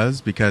 it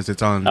does because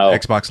it's on Oh.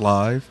 Xbox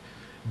Live.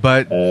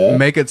 But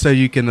make it so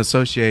you can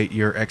associate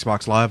your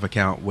Xbox Live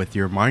account with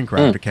your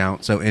Minecraft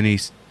account. So any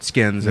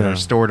skins that Yeah. are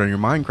stored on your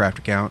Minecraft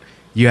account,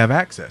 you have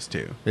access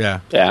to. yeah.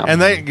 Yeah. And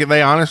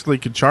they honestly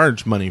could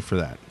charge money for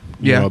that.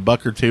 You Yeah. know,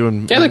 $1 or $2,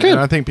 and Yeah, they could. and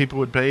I think people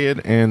would pay it,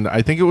 and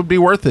I think it would be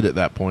worth it at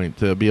that point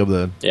to be able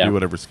to Yeah. do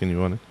whatever skin you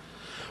wanted.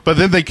 But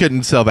then they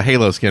couldn't sell the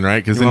Halo skin,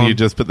 right? Because then Well- you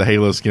just put the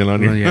Halo skin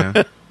on Well, you. yeah.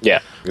 Yeah.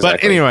 But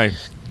exactly. anyway,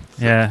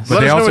 Yeah. But Let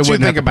they us know also what you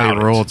wouldn't have think to pay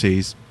about it.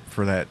 royalties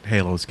for that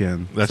Halo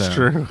skin. that's so.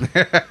 true.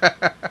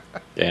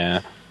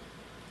 Yeah.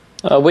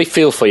 We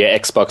feel for you,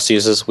 Xbox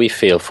users. We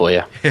feel for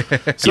you. So You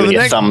the and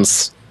your next-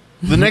 thumbs.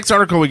 The next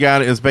article we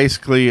got is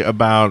basically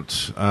about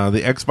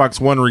the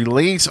Xbox One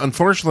release.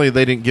 Unfortunately,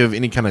 they didn't give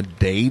any kind of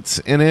dates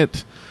in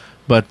it,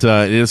 but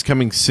it is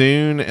coming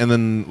soon, and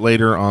then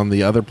later on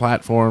the other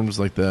platforms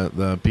like the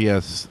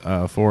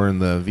PS4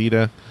 and the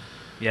Vita.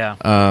 Yeah.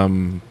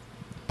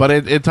 But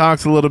it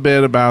talks a little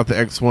bit about the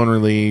X1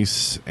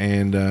 release,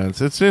 and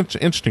it's an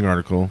interesting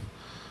article.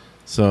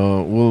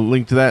 So we'll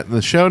link to that in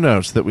the show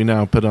notes that we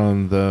now put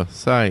on the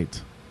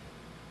site.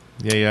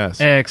 Yeah, yes.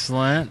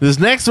 Excellent. This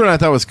next one I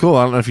thought was cool.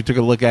 I don't know if you took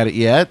a look at it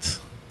yet,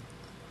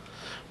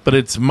 but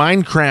it's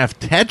Minecraft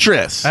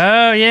Tetris.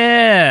 Oh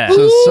yeah.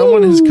 So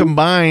someone has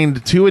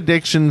combined two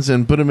addictions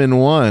and put them in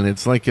one.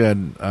 It's like a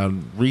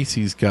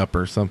Reese's cup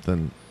or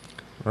something.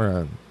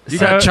 Or You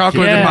got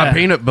chocolate in my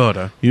peanut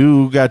butter.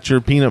 you got your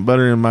peanut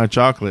butter in my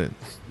chocolate.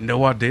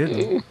 No, I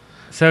didn't.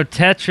 So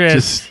Tetris.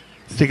 Just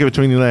stick it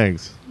between your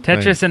legs.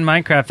 Tetris in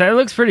Minecraft. That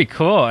looks pretty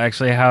cool,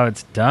 actually, how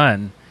it's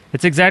done.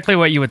 It's exactly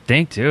what you would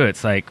think, too.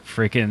 It's like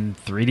freaking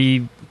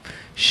 3D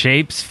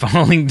shapes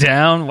falling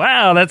down.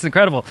 Wow, that's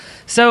incredible.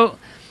 So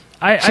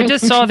I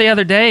just saw the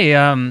other day,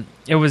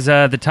 it was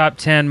the top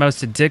 10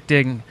 most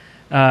addicting?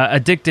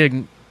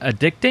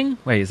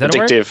 Wait, is that a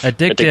word?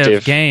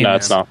 Addictive games. No,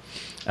 it's not.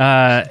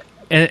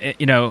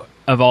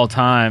 Of all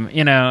time.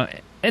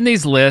 In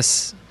these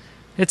lists,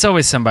 it's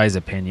always somebody's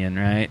opinion,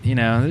 right?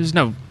 There's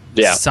no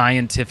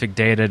scientific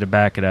data to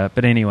back it up.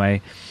 But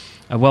anyway,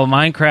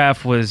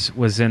 Minecraft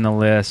was in the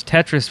list.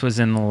 Tetris was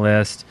in the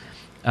list.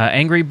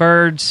 Angry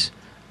Birds.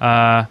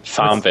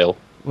 Farmville.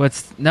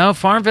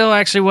 Farmville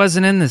actually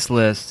wasn't in this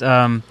list.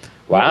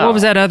 Wow. What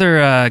was that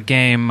other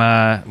game?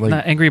 Not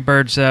Angry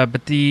Birds,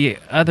 but the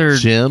other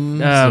Gems?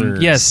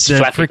 yes, the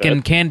Flappy freaking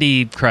Bird.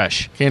 Candy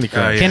Crush. Candy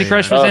Crush. yeah. Candy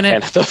Crush was in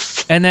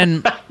it, and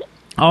then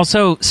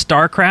also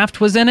StarCraft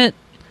was in it,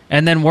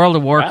 and then World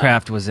of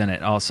Warcraft was in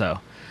it also.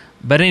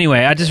 But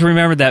anyway, I just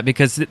remembered that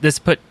because this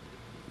put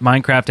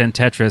Minecraft and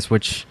Tetris,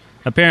 which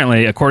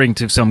apparently, according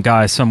to some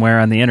guy somewhere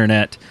on the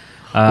internet,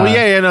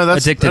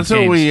 that's addictive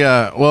what we.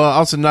 games.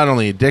 Also not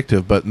only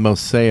addictive, but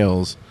most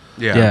sales.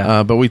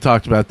 Yeah. But we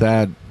talked about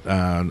that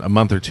a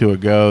month or two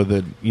ago.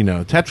 That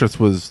Tetris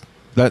was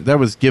that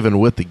was given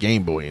with the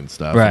Game Boy and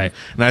stuff, right?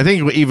 And I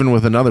think even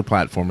with another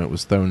platform, it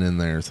was thrown in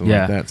there, or something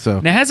like that. So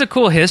and it has a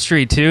cool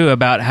history too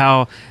about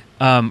how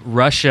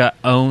Russia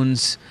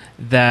owns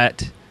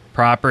that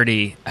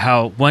property.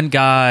 How one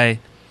guy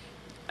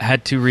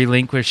had to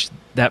relinquish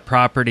that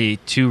property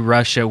to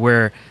Russia,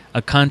 where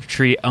a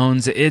country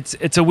owns it.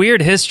 It's a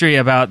weird history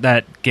about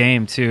that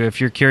game too. If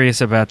you're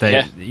curious about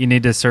that, you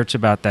need to search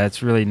about that.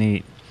 It's really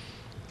neat.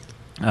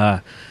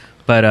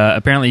 But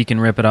apparently you can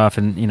rip it off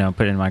and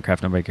put it in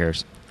Minecraft. Nobody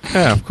cares.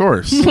 Yeah, of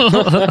course,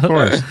 of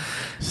course.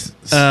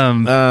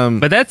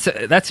 But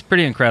that's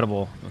pretty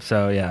incredible.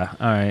 So yeah,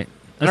 all right.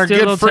 Our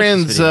good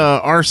friends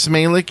Ars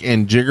Malik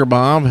and Jigger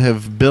Bob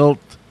have built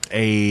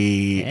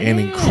an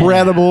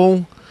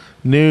incredible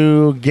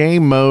new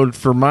game mode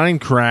for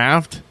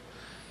Minecraft,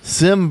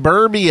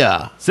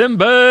 Simburbia.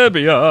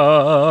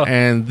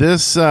 And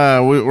this,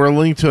 we're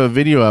linked to a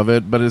video of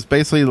it, but it's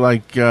basically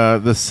like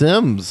The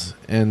Sims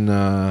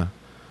and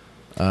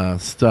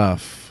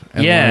stuff.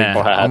 And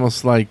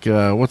almost like,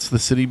 what's the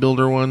city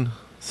builder one?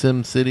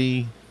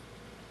 SimCity?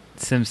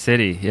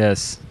 SimCity,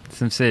 yes.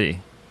 SimCity.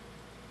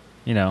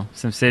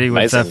 SimCity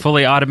with a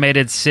fully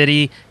automated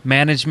city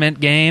management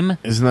game.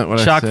 Isn't that what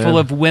I said? Chock full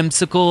of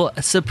whimsical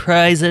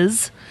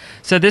surprises.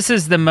 So this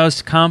is the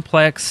most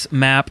complex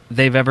map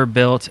they've ever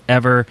built,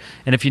 ever.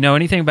 And if you know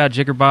anything about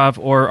Jiggerbov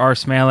or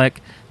Ars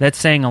Malik, that's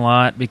saying a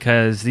lot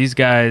because these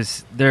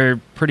guys, they're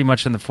pretty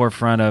much in the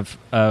forefront of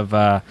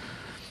what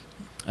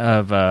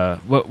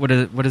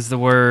is the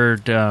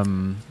word?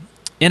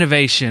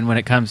 Innovation when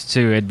it comes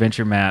to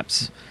adventure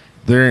maps.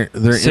 They're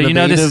so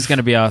innovative. This is going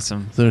to be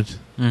awesome. They're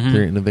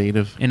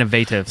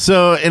innovative.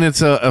 So, and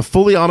it's a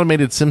fully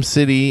automated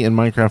SimCity in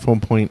Minecraft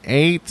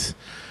 1.8.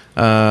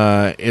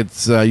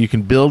 It's you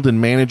can build and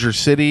manage your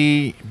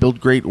city, build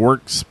great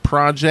works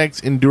projects,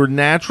 endure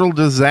natural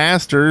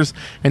disasters,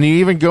 and you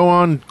even go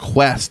on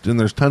quest. And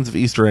there's tons of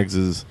Easter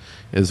eggs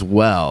as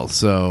well.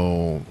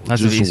 So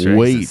just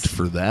wait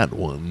for that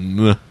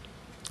one.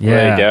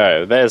 There you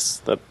go. There's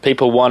the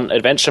people want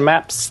adventure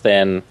maps.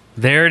 Then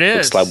there it is.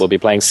 Looks like we'll be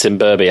playing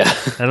Simburbia.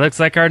 That looks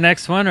like our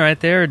next one right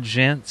there,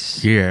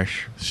 gents. Yes,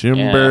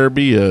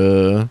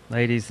 Simburbia,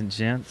 ladies and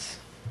gents.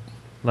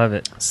 Love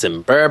it.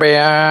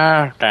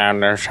 Simburbia,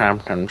 down there,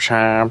 Shampton.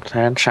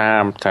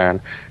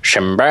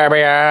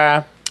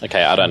 Simburbia.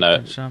 Okay, I don't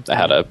know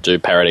how to do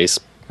parodies.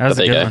 That was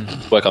a good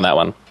one. Work on that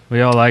one.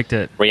 We all liked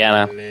it.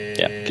 Rihanna.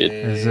 Yeah, good.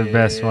 This is the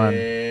best one.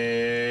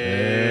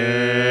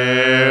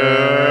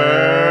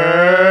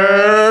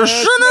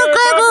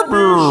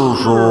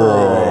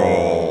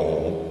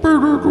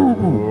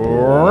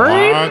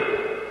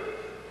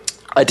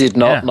 I did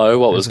not know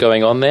what was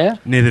going on there.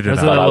 Neither did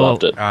I. I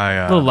loved it.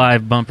 A little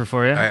live bumper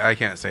for you. I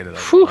can't say that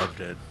I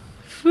loved it.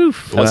 That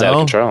was out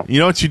of control. You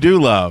know what you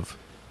do love?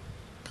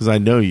 Because I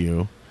know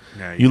you.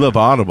 No, you love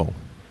Audible.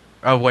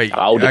 Oh, wait.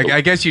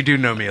 I guess you do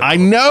know me a little. I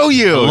know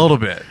you. A little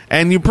bit.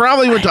 And you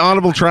probably went to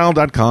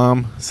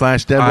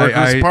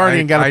audibletrial.com/deadworkersparty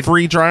and got a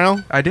free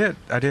trial. I did.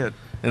 And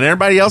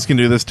everybody else can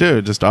do this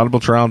too. Just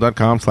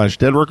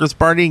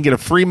audibletrial.com/deadworkersparty and get a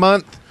free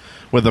month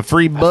with a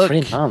free book.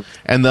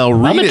 And they'll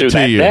read it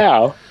to you.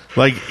 Now.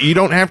 Like, you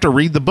don't have to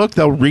read the book.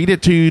 They'll read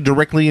it to you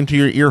directly into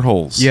your ear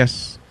holes.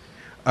 Yes.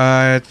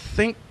 I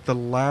think the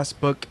last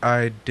book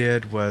I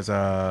did was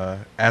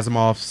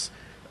Asimov's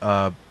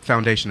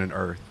Foundation and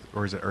Earth.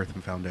 Or is it Earth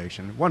and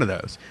Foundation? One of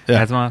those.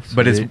 Yeah. Asimov's.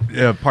 But it's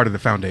part of the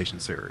Foundation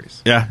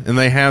series. Yeah, and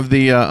they have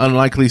the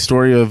unlikely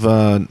story of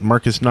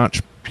Marcus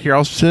Notch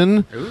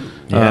Pierson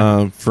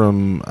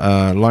from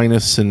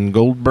Linus and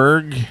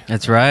Goldberg.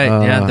 That's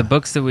right. The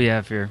books that we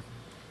have here.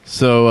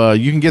 So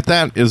you can get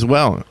that as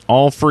well.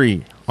 All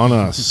free on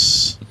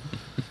us.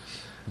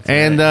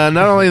 And not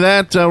only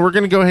that, we're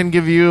going to go ahead and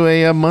give you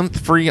a month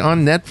free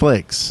on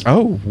Netflix.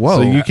 Oh, whoa.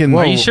 So you can.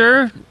 Are you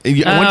sure?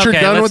 Once you're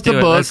done with the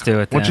book, let's do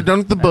it. Once you're done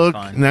with the book,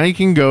 now you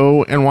can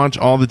go and watch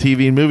all the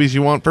TV and movies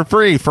you want for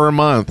free for a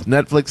month.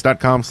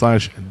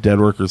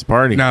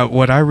 Netflix.com/deadworkersparty. Now,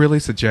 what I really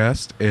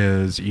suggest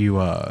is you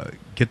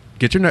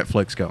get your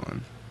Netflix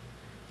going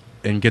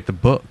and get the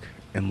book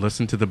and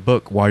listen to the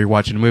book while you're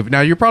watching the movie. Now,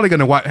 you're probably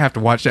going to have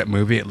to watch that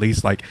movie at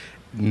least like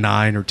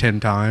 9 or 10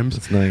 times.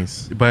 It's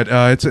nice, but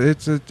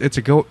it's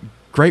a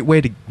great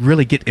way to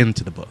really get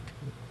into the book.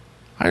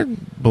 I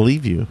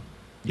believe you.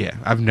 Yeah,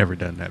 I've never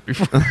done that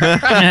before.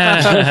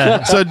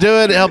 So do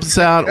it. It helps us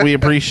out. We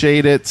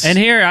appreciate it. And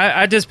here,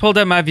 I just pulled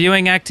up my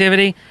viewing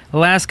activity. The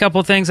last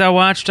couple things I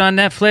watched on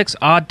Netflix,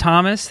 Odd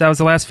Thomas. That was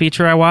the last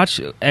feature I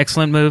watched.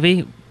 Excellent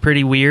movie.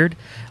 Pretty weird.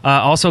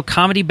 Also,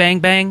 Comedy Bang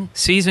Bang,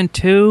 Season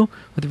 2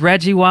 with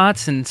Reggie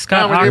Watts and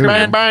Scott Comedy Aukerman.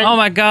 Bang Bang. Oh,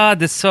 my God.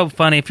 This is so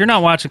funny. If you're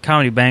not watching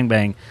Comedy Bang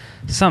Bang,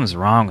 something's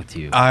wrong with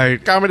you.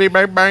 Comedy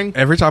Bang Bang.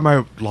 Every time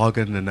I log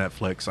into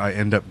Netflix, I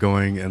end up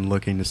going and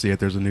looking to see if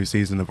there's a new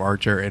season of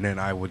Archer, and then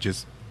I will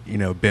just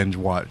binge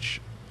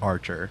watch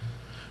Archer.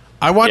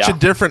 I watch a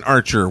different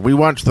Archer. We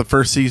watched the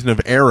first season of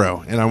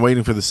Arrow, and I'm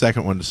waiting for the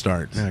second one to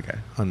start. Okay,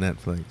 on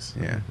Netflix.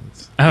 Yeah.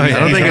 I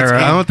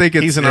don't think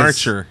it's he's an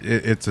Archer.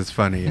 It's as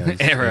funny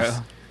as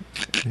Arrow.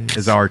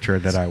 as Archer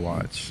that I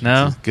watch.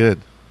 No, it's good.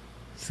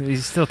 So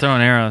he's still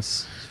throwing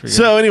arrows.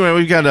 So anyway,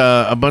 we've got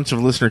a bunch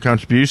of listener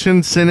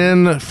contributions sent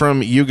in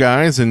from you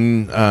guys,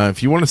 and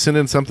if you want to send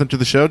in something to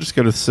the show, just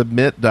go to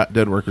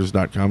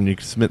submit.deadworkers.com and you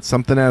can submit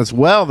something as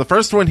well. The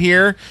first one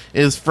here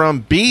is from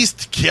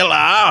Beast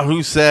Killer,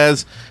 who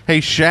says,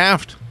 "Hey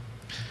Shaft,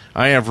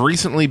 I have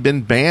recently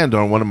been banned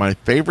on one of my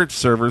favorite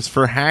servers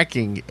for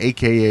hacking,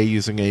 aka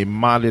using a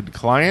modded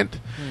client,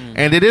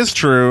 and it is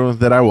true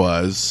that I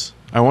was.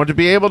 I want to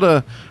be able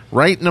to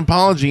write an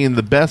apology in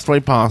the best way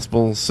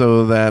possible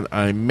so that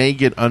I may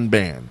get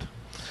unbanned.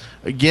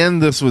 Again,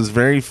 this was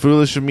very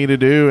foolish of me to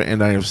do,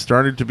 and I have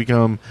started to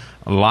become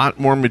a lot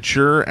more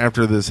mature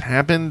after this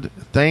happened.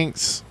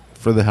 Thanks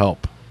for the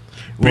help."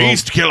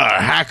 Beast Killer,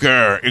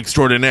 hacker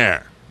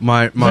extraordinaire.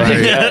 My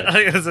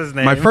That's his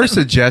name. my first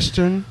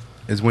suggestion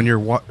is when you're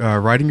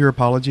writing your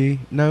apology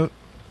note,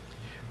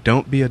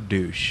 don't be a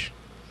douche.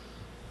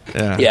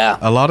 Yeah.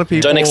 A lot of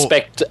people Don't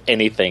expect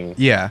anything.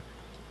 Yeah.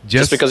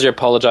 Just because you're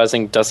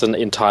apologizing doesn't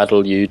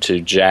entitle you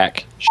to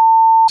jack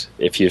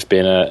if you've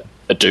been a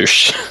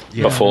douche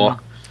before.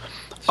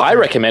 I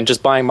recommend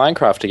just buying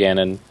Minecraft again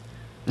and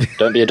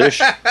don't be a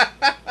douche.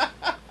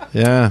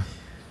 Yeah.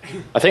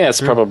 I think that's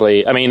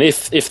probably... I mean,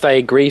 if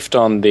they griefed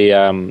on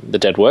the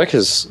Dead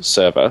Workers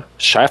server,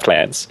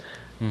 Shaftlands,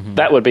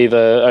 that would be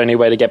the only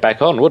way to get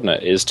back on, wouldn't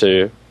it? Is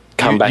to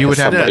come back as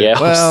somebody else.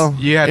 Well,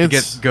 you have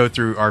to go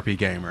through RP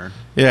Gamer.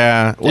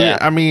 Yeah.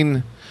 I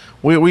mean...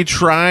 We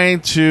try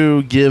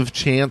to give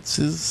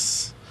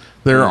chances.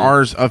 There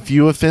are a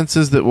few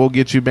offenses that will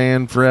get you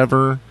banned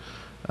forever.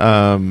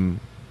 But,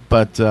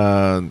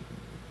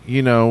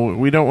 we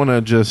don't want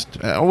to just...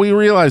 we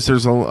realize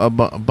there's a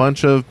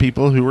bunch of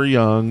people who are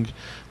young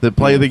that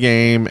play the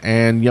game,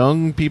 and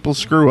young people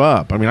screw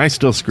up. I mean, I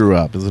still screw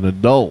up as an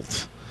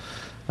adult.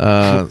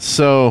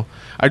 So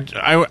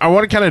I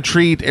want to kind of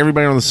treat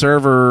everybody on the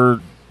server...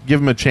 give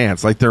them a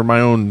chance, like they're my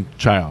own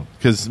child.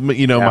 Because,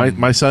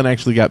 my son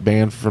actually got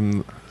banned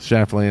from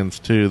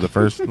Shaftlands too the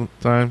first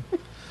time.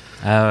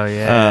 Oh,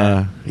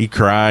 yeah. He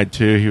cried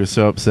too. He was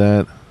so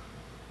upset.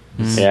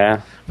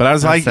 Yeah. But I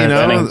was like,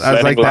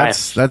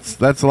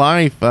 that's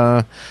life.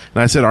 And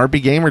I said,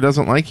 RP Gamer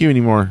doesn't like you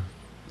anymore.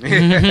 No,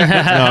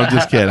 I'm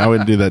just kidding. I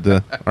wouldn't do that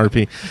to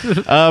RP.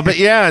 But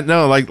yeah,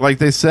 no, like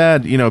they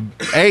said,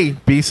 A,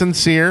 be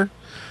sincere.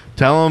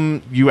 Tell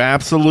them you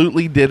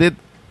absolutely did it.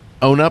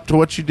 Own up to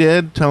what you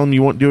did. Tell them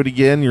you won't do it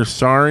again. You're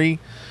sorry.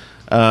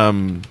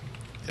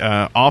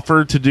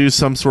 Offer to do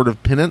some sort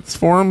of penance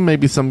for them.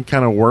 Maybe some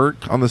kind of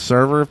work on the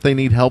server if they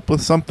need help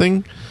with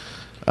something.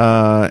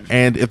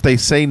 And if they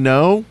say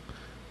no,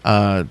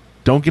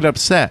 don't get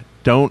upset.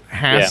 Don't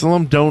hassle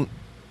them. Don't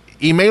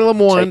email them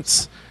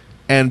once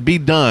and be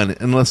done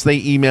unless they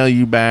email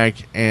you back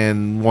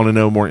and want to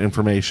know more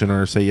information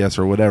or say yes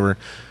or whatever.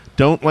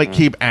 Don't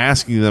keep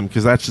asking them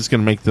because that's just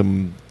going to make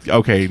them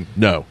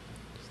no.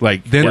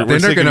 Like then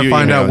they're going to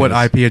find out what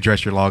IP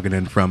address you're logging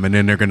in from, and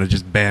then they're going to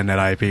just ban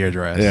that IP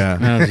address.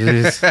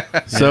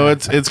 Yeah. So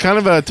it's kind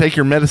of a take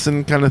your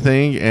medicine kind of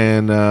thing,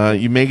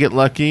 and you may get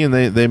lucky, and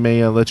they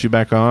may let you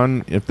back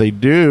on. If they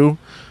do,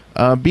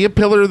 be a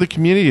pillar of the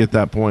community at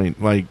that point.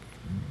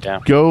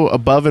 Go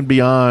above and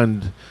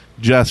beyond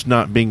just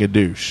not being a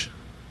douche.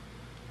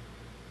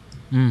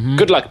 Mm-hmm.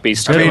 Good luck,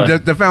 Beast. I mean,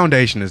 the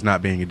foundation is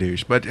not being a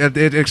douche, but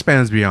it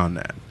expands beyond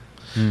that.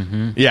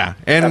 Mm-hmm. Yeah,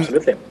 and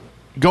absolutely.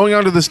 Going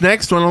on to this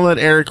next one, I'll let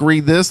Eric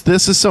read this.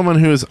 This is someone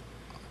who is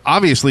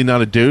obviously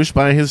not a douche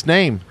by his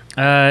name.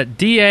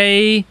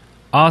 D.A.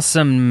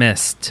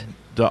 Awesomist.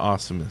 The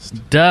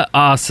Awesomist. The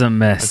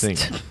Awesomist. I think.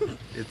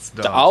 It's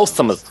the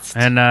Awesomist.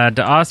 And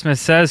the Awesomist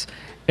says,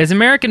 is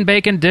American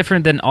bacon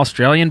different than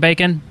Australian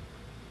bacon?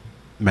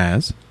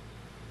 Maz?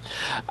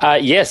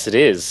 Yes, it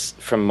is,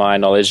 from my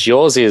knowledge.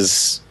 Yours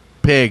is...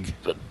 pig.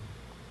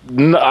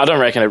 No, I don't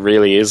reckon it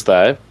really is,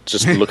 though.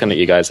 Just looking at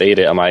you guys eat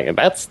it, I'm like,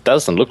 that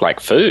doesn't look like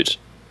food.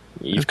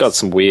 You've got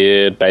some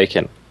weird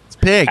bacon. It's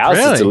pig, Ours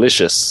really? is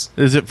delicious.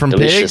 Is it from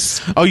delicious,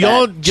 pigs? Oh,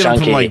 y'all get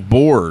them from,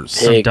 boars.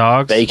 Pig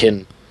dogs?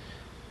 Bacon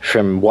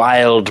from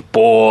wild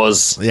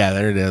boars. Yeah,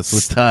 there it is,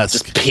 with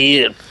tusks. Just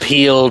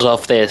peeled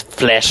off their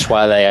flesh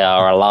while they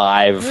are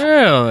alive.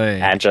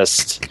 Really? And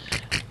just...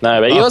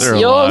 No, but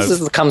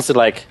yours comes to,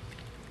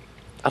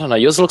 I don't know.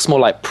 Yours looks more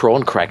like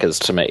prawn crackers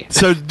to me.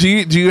 So do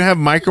you have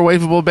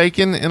microwavable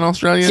bacon in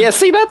Australia? Yeah,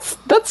 see,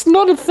 that's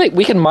not a thing.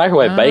 We can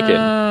microwave bacon,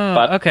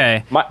 but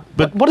okay.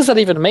 But what does that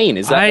even mean?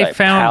 Is that I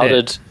found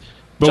powdered?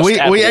 But Just we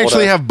add actually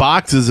water. have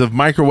boxes of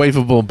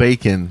microwavable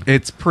bacon.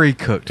 It's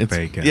pre-cooked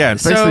bacon. Yeah,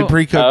 it's basically So-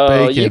 pre-cooked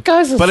Oh, bacon. you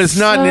guys are but it's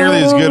not so nearly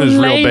as good as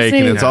real lazy.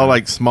 bacon. It's No. all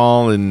like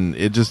small, and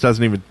it just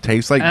doesn't even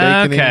taste like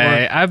bacon Okay,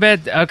 anymore. I bet.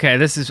 Okay,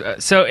 this is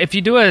so. If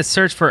you do a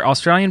search for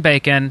Australian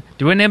bacon,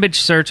 do an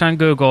image search on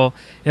Google,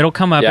 it'll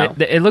come up. Yeah.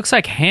 It looks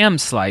like ham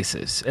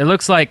slices. It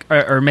looks like,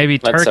 or maybe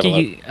Let's have a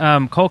turkey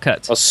cold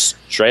cuts.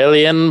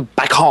 Australian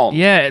back home.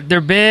 Yeah, they're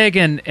big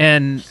and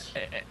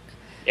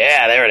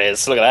Yeah, there it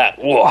is. Look at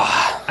that. Whoa.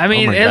 I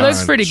mean, my it looks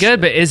God. pretty good.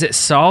 But is it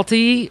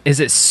salty? Is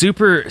it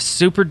super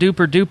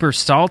duper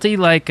salty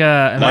like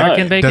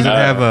American bacon? Does it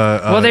have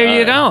a well, there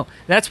you go.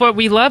 That's what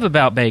we love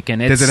about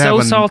bacon. It's Does it so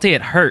have salty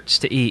it hurts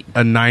to eat.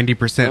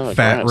 90% Oh,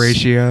 fat gross.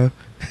 ratio?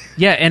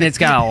 Yeah, and it's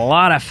got a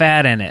lot of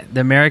fat in it.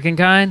 The American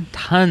kind,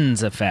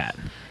 tons of fat.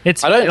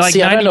 It's I don't like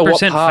see. I don't know what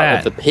 90% part fat.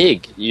 of the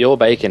pig your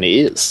bacon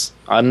is.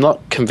 I'm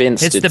not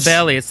convinced. It's the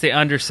belly. It's the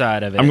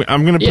underside of it.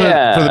 I'm going to put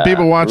Yeah, for the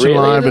people watching really?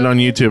 live and on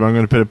YouTube. I'm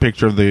going to put a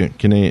picture of the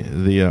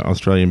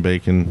Australian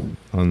bacon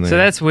on there. So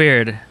that's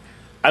weird.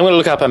 I'm going to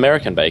look up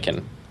American bacon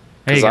There you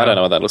because go. I don't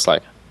know what that looks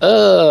like.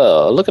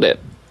 Oh, look at it.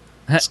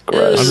 It's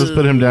gross. I'll just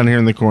put him down here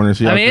in the corner.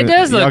 So I y'all mean, it can-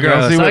 does look y'all can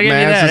gross. see I'll what give you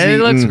Maz that. is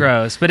It looks eating.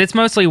 gross, but it's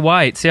mostly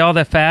white. See all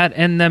the fat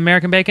in the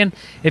American bacon?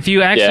 If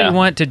you actually Yeah.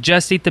 want to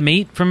just eat the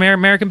meat from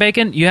American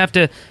bacon, you have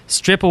to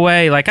strip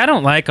away. Like, I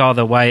don't like all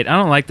the white. I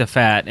don't like the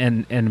fat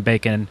in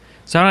bacon.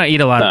 So I don't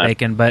eat a lot of No.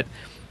 bacon, but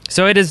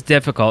so it is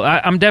difficult.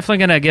 I'm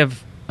definitely going to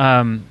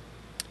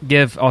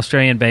give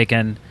Australian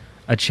bacon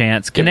a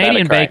chance. Give that a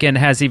Canadian crack. bacon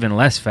has even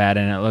less fat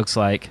in it, it looks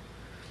like.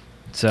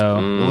 So,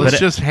 Well, but it's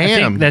just I ham,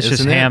 think that's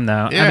just isn't it? ham,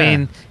 though. Yeah. I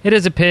mean, it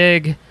is a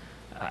pig.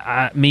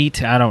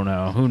 Meat, I don't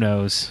know. Who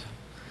knows?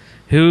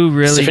 Who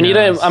really Stephen, you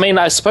knows? don't. I mean,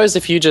 I suppose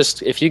if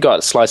you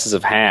got slices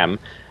of ham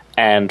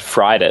and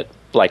fried it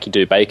like you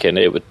do bacon,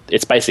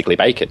 it's basically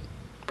bacon,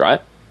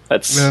 right?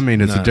 That's I mean,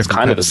 it's a different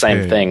kind type of the same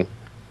pig. thing.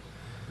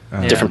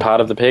 Different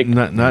part of the pig.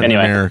 Not Anyway. in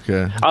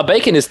America. Our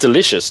bacon is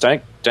delicious.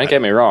 Don't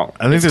get me wrong.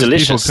 I think it's there's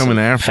delicious people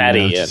coming and after fatty.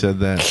 you that and- said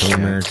that from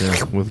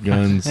America with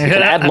guns. You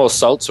can add more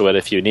salt to it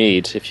if you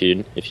need. If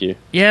you.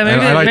 Yeah,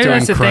 maybe, I like maybe to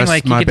that's the thing. encrust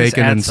Like, you my could just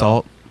bacon add in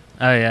salt.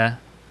 Oh yeah,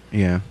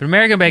 Yeah. but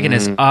American bacon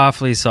is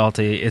awfully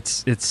salty.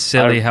 It's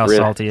silly I how really-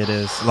 salty it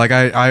is. Like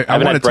I I haven't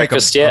want had to take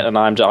breakfast yet, and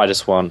I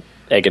just want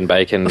egg and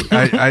bacon.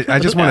 I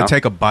just want Now. to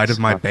take a bite of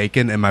my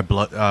bacon and my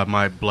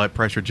blood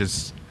pressure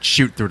just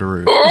shoot through the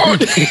roof.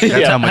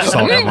 That's how much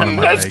salt I want in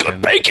my That's bacon.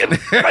 good bacon.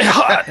 My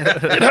heart,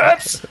 it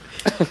hurts.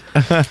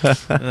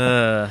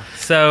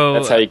 So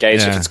That's how you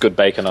gauge Yeah. if it's good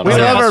bacon or We not.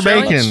 love our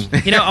Australian-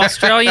 bacon. You know,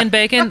 Australian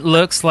bacon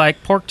looks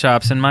like pork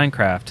chops in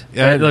Minecraft.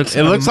 Yeah, it looks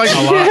it looks like-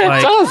 a lot Yeah,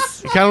 like. it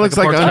does. It kind of looks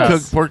Like like a pork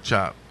uncooked chop. pork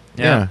chop.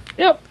 Yeah.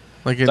 Yep.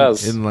 Like It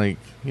does. in like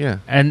yeah.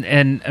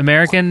 And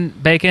American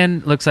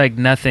bacon looks like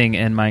nothing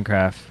in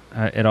Minecraft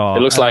at all. It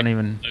looks I like don't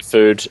even.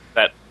 food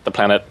that the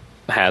planet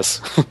has.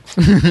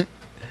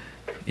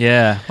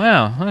 Yeah.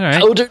 Wow. All right.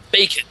 Powdered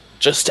bacon.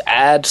 Just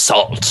add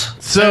salt.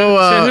 So,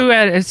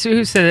 So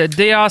who said it?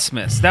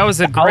 Diosmus. That was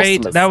a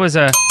great.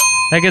 Diosmus.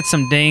 That gets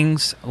some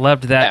dings.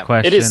 Loved that Yeah,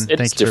 question. It is Thank you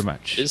very different.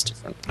 much. It is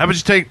different. how about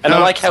you take? And I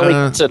like how we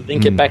get to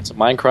link it back to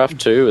Minecraft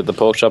too with the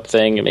pork chop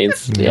thing. It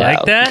means You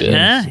like that? good.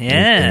 Huh?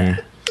 Yeah.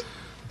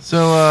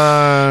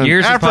 So,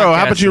 Years of Afro,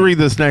 how about you podcasting. read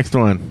this next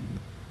one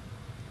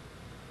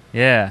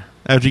Yeah.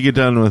 after you get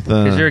done with?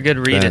 Because you're a good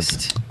that.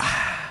 readist.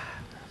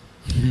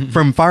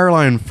 From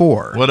Fireline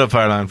 4. What up,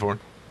 Fireline 4?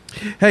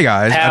 Hey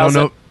guys, I How's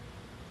don't know.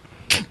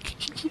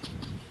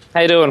 How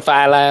you doing,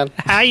 Fireline?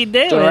 How you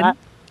Doing doing? all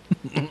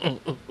right?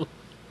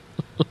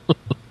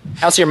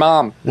 How's your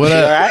mom? What She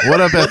up? all right?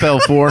 What up,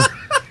 FL4?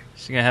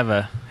 She's gonna have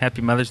a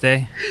happy Mother's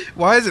Day.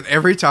 Why is it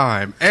every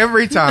time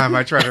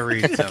I try to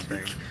read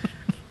something?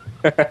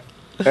 All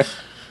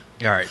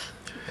right.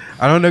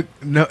 I don't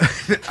know.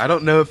 I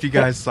don't know if you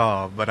guys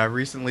saw, but I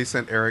recently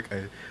sent Eric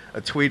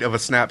a tweet of a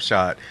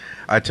snapshot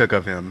I took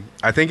of him.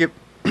 I think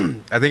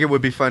it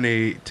would be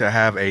funny to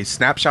have a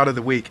snapshot of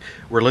the week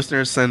where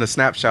listeners send a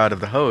snapshot of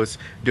the host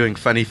doing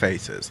funny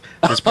faces.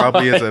 This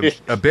probably is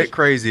a bit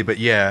crazy, but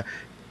yeah,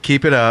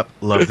 keep it up.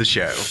 Love the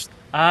show.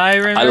 I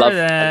remember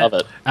that. I love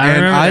it. I And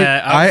remember I-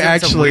 that. I was in some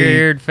actually-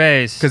 weird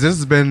face.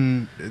 Because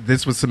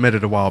this was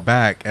submitted a while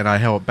back, and I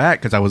held back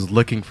because I was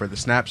looking for the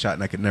snapshot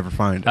and I could never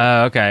find it.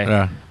 Oh, okay.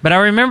 Yeah. But I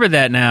remember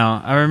that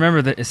now. I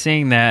remember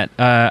seeing that.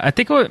 I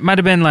think it might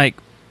have been like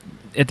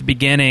at the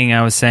beginning.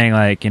 I was saying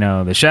like, you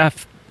know, the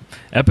chef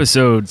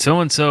episode so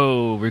and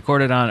so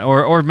recorded on,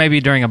 or maybe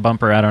during a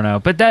bumper. I don't know.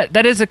 But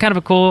that is a kind of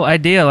a cool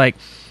idea. Like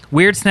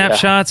weird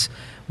snapshots,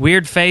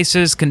 weird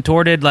faces,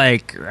 contorted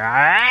like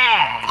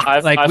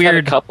I've weird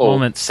had a couple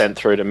moments. sent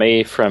through to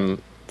me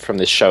from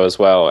this show as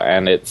well,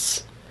 and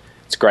it's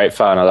great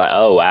fun. I was like,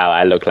 oh wow,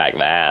 I look like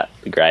that.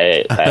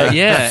 Great. Thanks.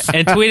 Yeah,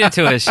 and tweet it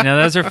to us. You know,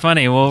 those are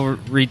funny. We'll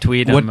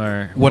retweet them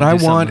or What we'll I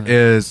do want something.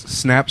 is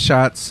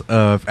snapshots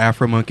of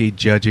Afro Monkey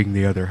judging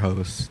the other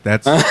hosts.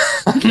 That's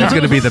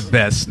going to be the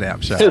best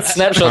snapshot.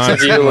 Snapshots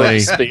of you will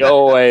just be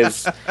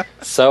always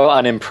so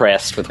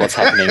unimpressed with what's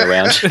happening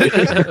around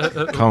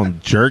you. Call him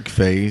jerk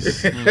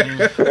face.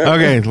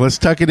 Okay, let's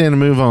tuck it in and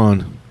move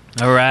on.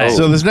 All right.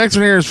 So this next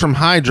one here is from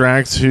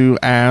Hydrax, who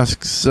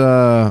asks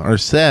or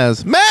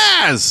says,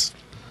 Maz!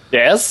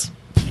 Yes?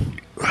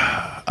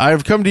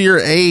 I've come to your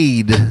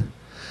aid.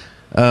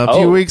 A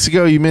few weeks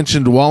ago, you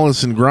mentioned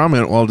Wallace and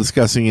Gromit while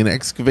discussing an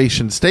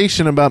excavation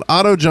station about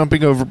auto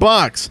jumping over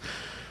blocks.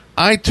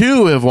 I,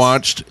 too, have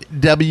watched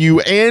W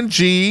and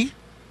G,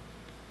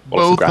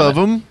 both of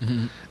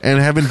them, and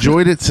have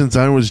enjoyed it since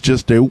I was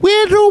just a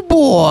little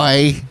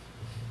boy.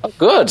 Oh,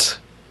 good.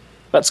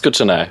 That's good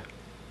to know.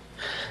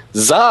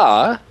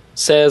 Zar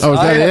says... Oh, is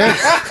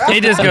that it?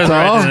 He just goes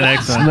right to the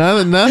next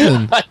one.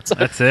 Nothing.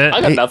 That's it.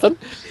 I got nothing.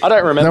 I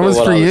don't remember That was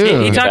what for I was you.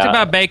 talking He talked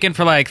about bacon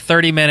for like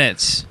 30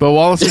 minutes. But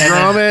Wallace and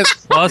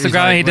Gromit, Wallace and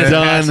Gromit, he just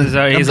done.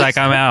 passes. He's like,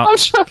 I'm out.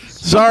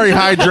 sorry,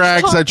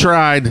 Hydrax, I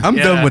tried. I'm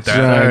done with that.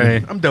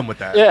 sorry. I'm done with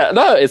that. Yeah,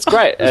 no, it's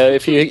great.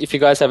 If you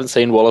guys haven't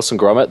seen Wallace and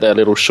Gromit, they're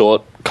little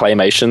short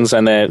claymations,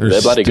 and they're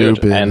bloody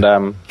stupid. good. And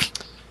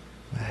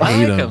I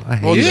hate them. I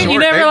Well, hate You, them. you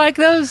never like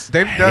those?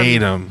 They've done Hate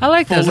them. I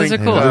like those. Those are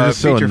cool. They're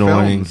just so feature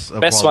annoying. films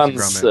of best Wallace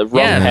one's and Gromit.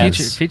 wrong Yeah,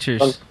 pants.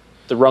 features.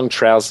 The wrong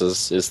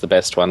trousers is the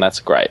best one. That's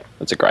great.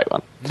 That's a great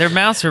one. Their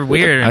mouths are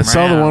weird. I and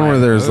saw the round. one where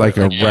there's like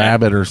a Yeah.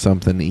 rabbit or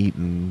something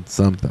eating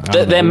something. I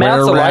don't Their know,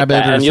 mouths are like were-rabbit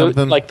that, or and you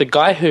something. like the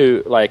guy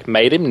who like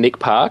made him, Nick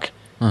Park.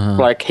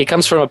 Like he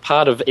comes from a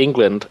part of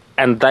England,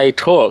 and they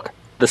talk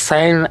the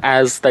same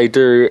as they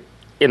do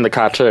in the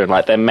cartoon.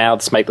 Like their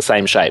mouths make the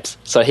same shapes.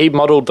 So he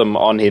modelled them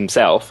on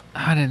himself,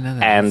 Oh, I didn't know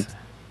that. and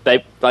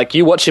they like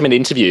you watch him in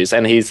interviews,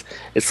 and it's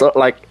sort of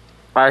like.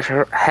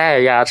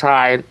 Hey, yeah,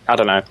 try. I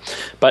don't know.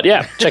 But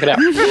yeah, check it out.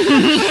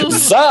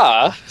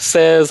 Zar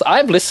says,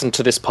 I've listened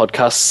to this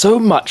podcast so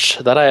much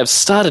that I have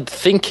started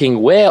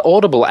thinking where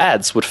Audible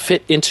ads would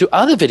fit into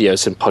other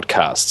videos and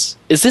podcasts.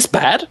 Is this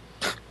bad?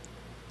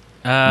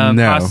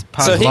 No.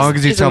 So As long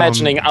as you he's tell him-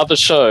 imagining other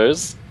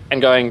shows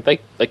and going, they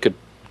could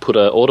put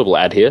an Audible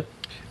ad here.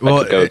 They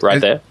could go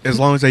right there. As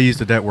long as they use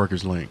the debt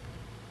workers link.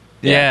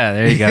 Yeah,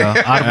 there you go.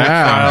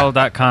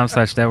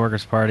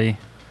 audibletrial.com/deadworkersparty.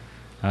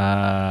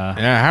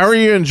 Yeah, how are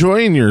you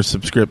enjoying your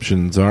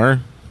subscriptions, Czar?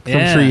 Yeah.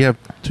 I'm sure you have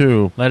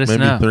 2, Let us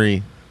maybe know.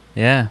 3.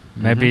 Yeah,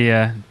 maybe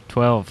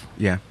 12.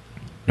 Yeah.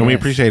 And we Yes.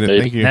 appreciate it.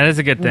 Dude. Thank you. That is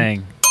a good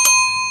thing.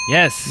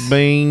 Yes.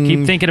 Bing.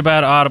 Keep thinking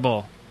about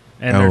Audible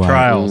and their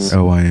trials.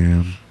 I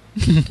am.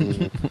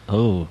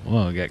 Oh,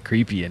 whoa, it got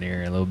creepy in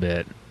here a little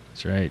bit.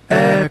 That's right.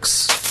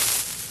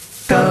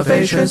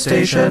 Excavation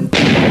station.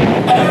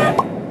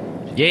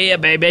 Yeah,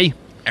 baby.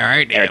 All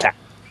right, Air attack.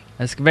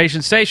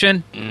 Excavation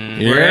station,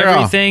 where Yeah.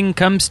 everything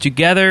comes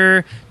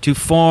together to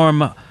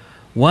form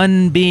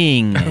one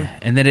being,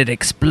 and then it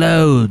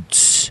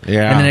explodes.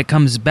 Yeah. And then it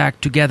comes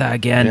back together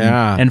again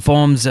Yeah. and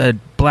forms a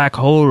black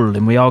hole,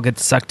 and we all get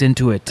sucked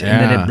into it.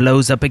 And then Yeah. it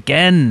blows up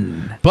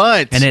again.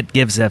 But And it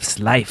gives us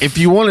life. if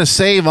you want to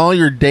save all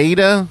your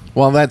data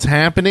while that's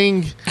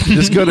happening,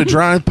 just go to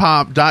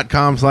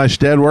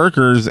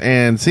drivepop.com/deadworkers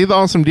and see the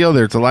awesome deal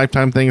there. It's a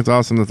lifetime thing. It's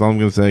awesome. That's all I'm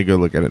going to say. Go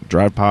look at it.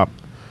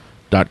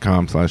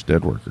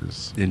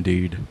 drivepop.com/deadworkers.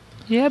 Indeed.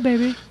 Yeah,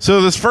 baby.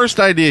 So this first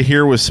idea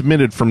here was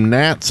submitted from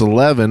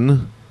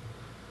Nats11.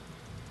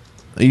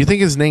 You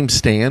think his name's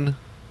Stan?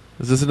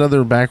 Is this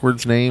another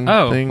backwards name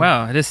thing?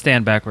 Wow. It is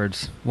Stan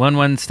backwards.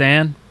 1-1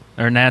 Stan,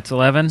 or Nats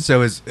 11.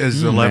 So is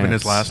 11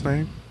 his Yes. last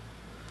name?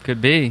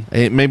 Could be.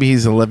 Maybe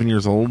he's 11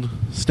 years old.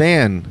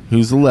 Stan,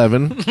 who's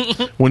 11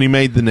 when he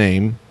made the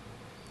name.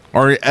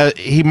 Or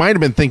he might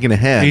have been thinking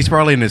ahead. He's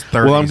probably in his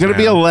 30s. Well, I'm going to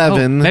be now.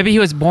 11. Oh, maybe he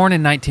was born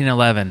in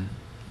 1911.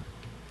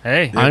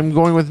 Hey. I'm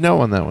going with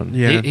no on that one.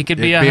 Yeah. He could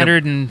be It'd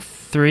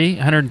 103,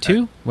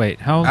 102?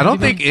 Wait, how old I would don't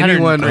he think be?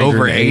 anyone 103.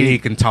 over 80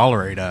 can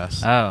tolerate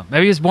us. Oh,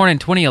 maybe he was born in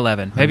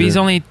 2011. Maybe he's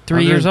only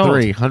 3 years old.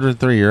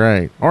 103, you're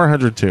right. Or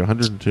 102,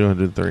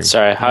 103.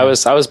 Sorry, I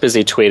was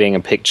busy tweeting a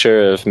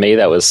picture of me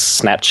that was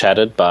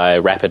Snapchatted by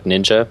Rapid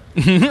Ninja.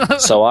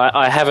 So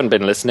I haven't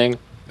been listening.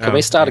 Can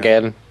we start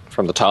again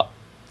from the top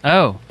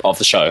Oh. of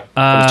the show?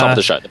 From the top of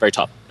the show, the very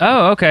top.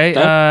 Oh, okay.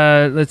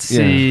 Let's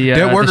see.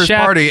 Dead The Workers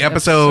Shaft Party,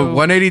 episode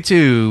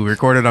 182,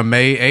 recorded on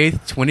May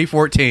 8th,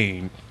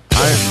 2014. All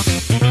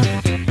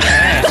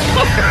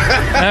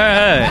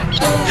right.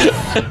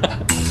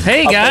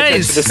 Hey,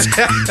 guys.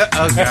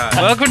 Oh, God.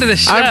 Welcome to the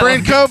show. I'm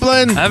Brent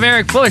Copeland. I'm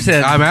Eric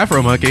Fullerton. I'm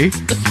Afro Monkey.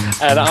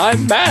 And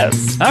I'm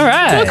Maz. All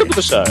right. Welcome to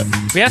the show.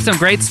 We have some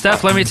great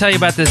stuff. Let me tell you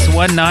about this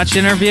One Notch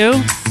interview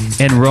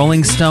in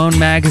Rolling Stone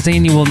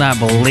magazine. You will not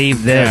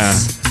believe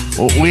this.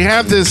 Well, we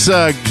have this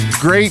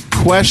great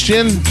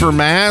question for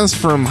Maz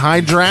from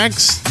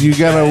Hydrax. You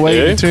got to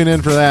wait and tune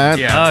in for that.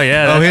 Oh,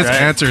 yeah. Oh, that's his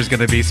right. answer is going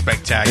to be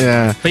spectacular.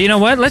 Yeah. But you know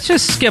what? Let's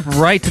just skip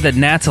right to the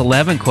Nats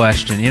 11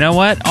 question. You know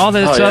what? All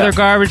this Oh, yeah. other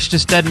garbage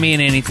just doesn't mean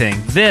anything.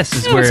 This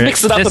is where Let's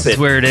mix it up this a bit. is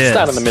where it is.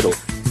 Start in the middle.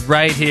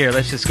 Right here.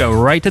 Let's just go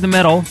right to the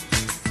middle.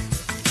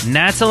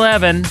 Nats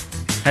 11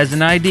 has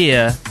an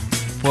idea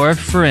for a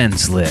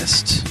friends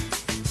list.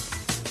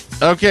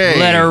 Okay.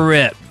 Let her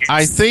rip.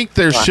 I think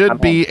there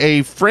should be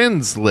a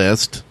friends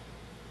list,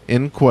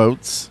 in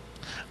quotes,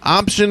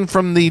 option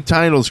from the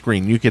title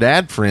screen. You could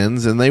add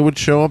friends, and they would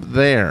show up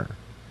there.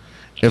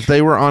 If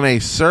they were on a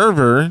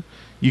server,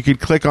 you could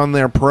click on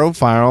their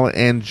profile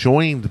and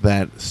join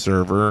that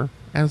server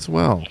as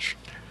well.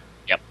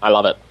 Yep, I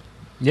love it.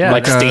 Yeah,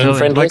 like that's Steam really-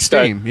 friendly. like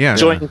Steam, yeah.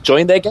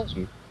 Join their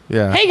game.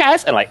 Yeah. Hey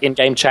guys, and like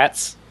in-game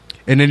chats.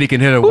 And then you can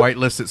hit a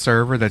whitelisted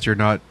server that you're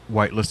not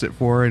whitelisted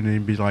for, and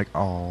then be like,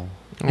 oh.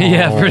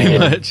 Yeah, pretty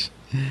much.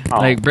 Oh.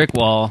 Like brick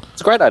wall.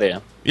 It's a great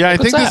idea. Yeah, I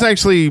think What's this that?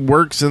 actually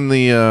works in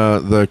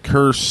the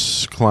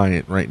Curse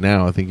client right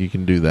now. I think you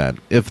can do that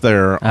if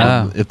they're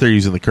if they're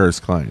using the Curse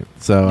client.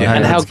 So Yeah.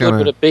 And how it's good kinda-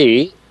 would it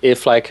be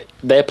if like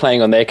they're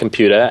playing on their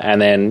computer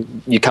and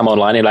then you come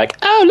online and you're like,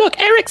 oh look,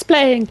 Eric's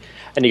playing,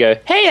 and you go,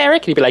 hey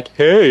Eric, and you'd be like,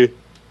 hey,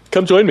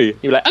 come join me.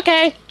 You'd be like,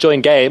 okay,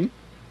 join game,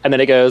 and then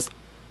it goes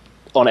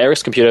on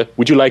Eric's computer,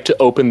 would you like to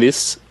open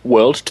this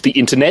world to the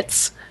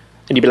internets?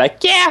 And you'd be like,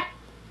 yeah,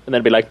 and then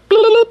it'd be like,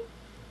 bloop, bloop, bloop.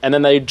 And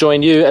then they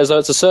join you as though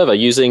it's a server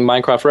using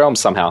Minecraft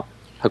Realms somehow.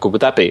 How good would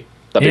that be?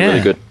 That'd be Yeah.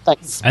 really good.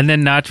 Thanks. And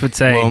then Notch would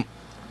say, Well,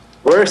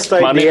 Worst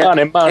Money, idea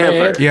money, money.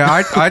 ever. yeah,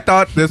 I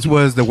thought this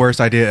was the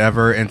worst idea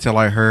ever until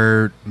I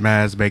heard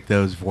Maz make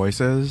those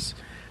voices,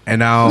 and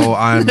now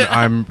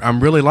I'm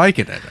really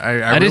liking it.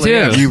 I do really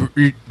am. too.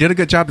 You did a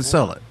good job to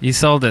sell it. you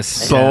sold us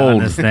Sold. on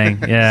this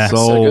thing. Yeah.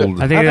 Sold.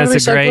 I think How that's come a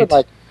it's so great... good?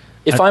 Like,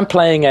 if I'm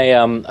playing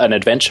an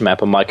adventure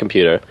map on my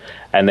computer,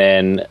 and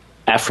then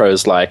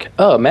Afro's like,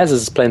 "Oh, Maz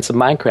is playing some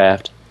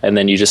Minecraft," and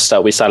then we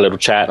start a little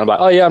chat, and I'm like,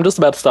 "Oh yeah, I'm just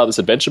about to start this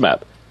adventure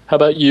map. How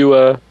about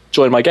you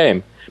join my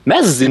game?"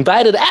 Maz has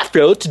invited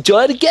Afro to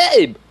join a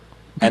game,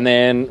 and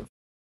then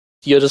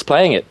you're just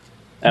playing it,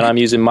 and I'm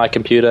using my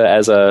computer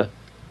as a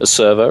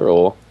server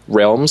or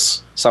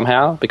Realms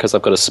somehow because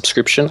I've got a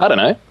subscription. I don't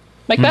know.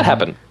 Make that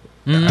happen.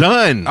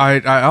 Done.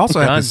 I also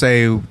have Done. to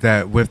say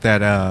that with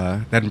that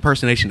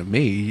impersonation of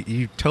me,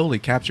 you totally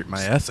captured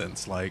my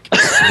essence. Like,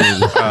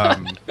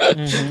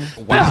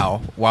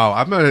 wow.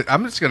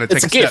 I'm just gonna It's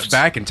take a a step gift.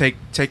 back and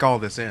take all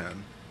this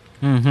in.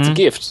 It's a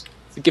gift.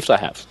 It's a gift I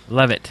have.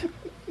 Love it.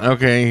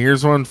 Okay,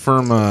 here's one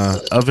from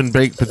Oven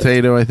Baked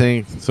Potato, I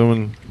think.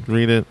 Someone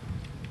read it.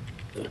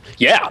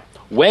 Yeah.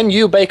 When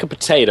you bake a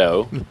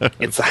potato,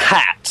 it's a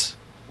hat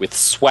with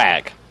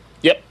swag.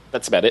 Yep,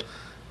 that's about it.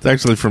 It's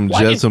actually from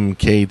Why? Jesum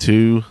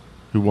K2,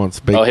 who wants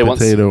baked Oh, he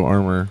wants- potato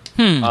armor.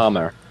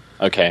 Armor.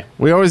 Okay.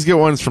 We always get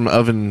ones from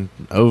Overbaked.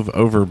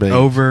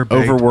 Overbaked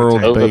Overworld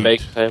potato.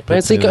 Baked. Overbaked.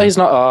 Where's he go? He's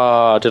not.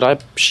 Oh, did I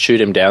shoot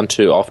him down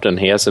too often?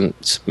 He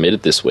hasn't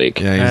submitted this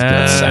week. Yeah, he's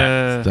done.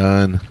 Uh, He's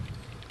done.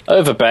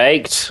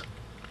 Overbaked.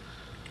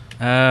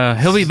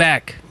 he'll be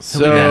back.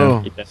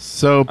 So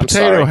potato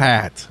sorry.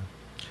 hat.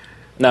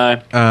 No.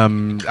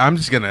 I'm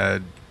just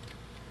gonna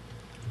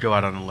go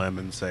out on a limb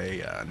and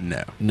say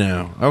no.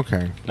 No.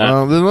 Okay. No.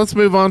 Well, then let's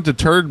move on to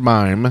Turd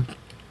Mime.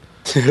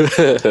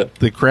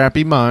 The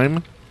crappy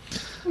mime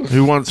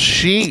who wants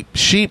sheep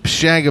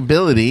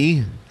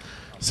shagability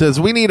says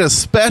we need a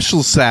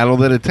special saddle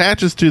that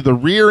attaches to the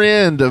rear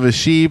end of a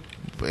sheep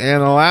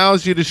and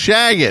allows you to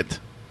shag it.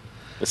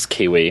 This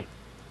Kiwi.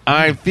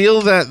 I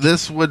feel that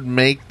this would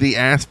make the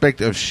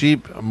aspect of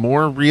sheep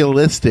more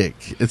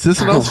realistic. Is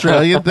this an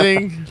Australian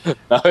thing?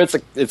 No,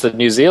 it's a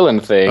New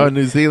Zealand thing. Oh,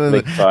 New Zealand.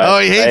 Big fight. Oh,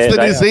 he hates the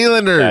They New are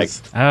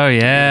Zealanders. Oh,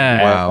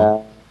 yeah.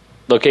 Wow.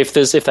 Look, if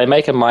they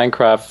make a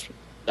Minecraft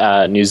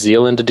New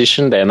Zealand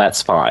edition, then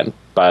that's fine.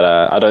 But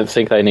I don't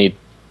think they need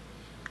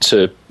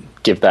to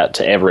give that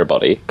to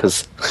everybody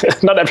because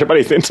not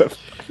everybody's into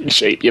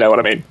sheep. You know what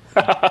I mean?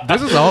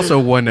 This is also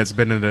one that's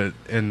been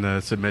in the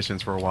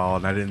submissions for a while,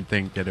 and I didn't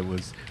think that it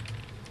was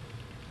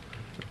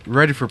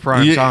ready for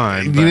prime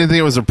time. You but- didn't think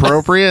it was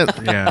appropriate?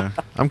 yeah.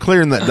 I'm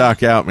clearing that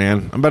doc out,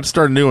 man. I'm about to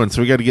start a new one,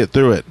 so we got to get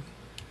through it.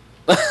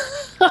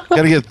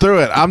 Got to get through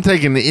it. I'm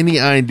taking any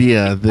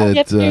idea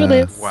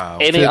that Wow.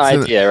 Any fits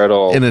idea at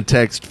all? in a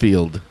text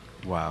field.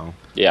 Wow.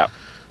 Yeah.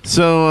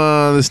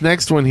 So this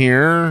next one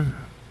here,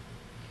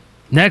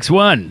 Next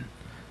one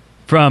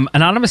from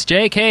Anonymous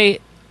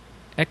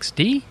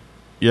JKXD.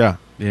 yeah,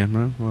 Yeah.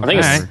 No, well, I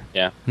think Alright. it's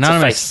yeah. It's a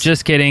Anonymous, face.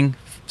 just kidding.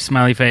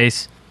 Smiley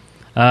face.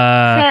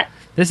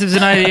 This is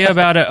an idea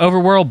about an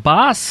overworld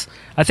boss.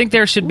 I think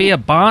there should be a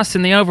boss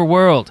in the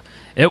overworld.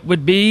 It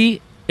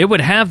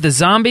would have the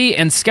zombie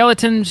and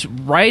skeletons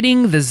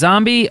riding the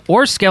zombie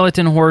or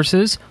skeleton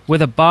horses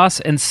with a boss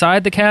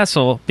inside the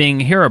castle being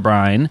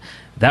Herobrine.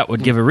 That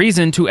would give a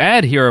reason to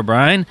add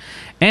Herobrine.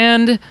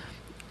 And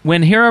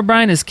when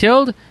Herobrine is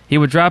killed, he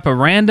would drop a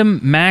random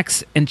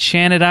max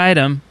enchanted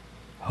item.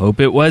 Hope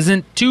it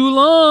wasn't too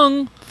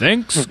long.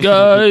 Thanks,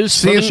 guys,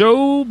 for the See-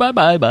 show.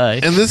 Bye.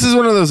 and this is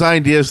one of those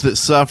ideas that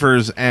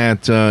suffers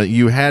at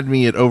you had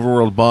me at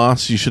Overworld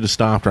Boss. You should have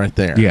stopped right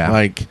there. Yeah.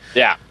 like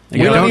Yeah. we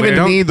don't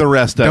even need the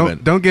rest of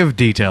it. Don't give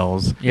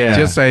details. Yeah.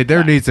 Just say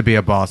there needs to be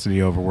a boss in the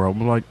overworld.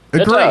 I'm like,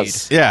 It agreed.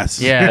 does.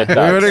 Yes, Yeah. It we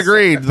would does.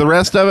 agree. The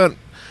rest of it,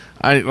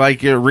 I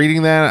like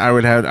reading that. I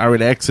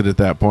would exit at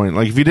that point.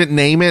 Like if you didn't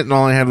name it and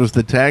all I had was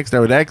the text, I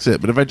would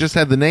exit. But if I just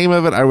had the name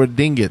of it, I would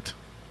ding it.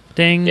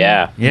 Ding.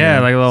 Yeah.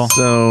 Yeah, like a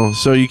little...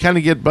 So you kind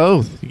of get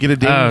both. You get a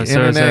ding Oh, and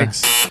so an it's a-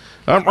 X.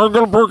 I'm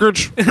gonna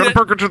package. Got a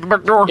package at the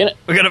back door. You know,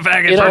 We got a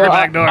package you know, for the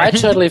back door. I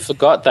totally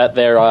forgot that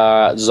there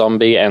are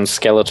zombie and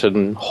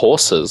skeleton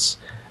horses.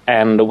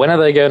 And when are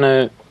they going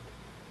to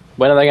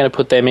When are they going to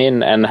put them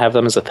in and have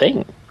them as a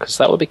thing? Because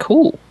that would be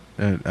cool.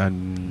 I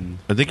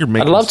think you're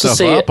making I'd love to stuff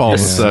see up all of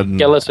a sudden.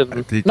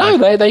 skeleton.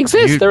 No, they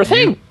exist. They're a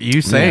thing.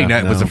 You saying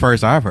Yeah, that was no. the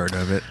first I've heard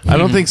of it. I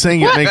don't think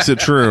saying it makes it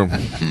true.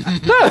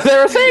 No,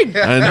 they're a thing.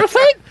 They're a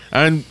thing.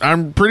 And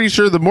I'm pretty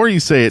sure the more you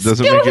say it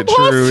doesn't make it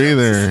Skeleton true horses.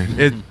 either.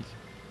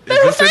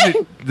 Is this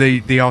in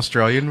the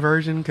Australian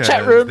version? 'Cause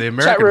Chat room, the chat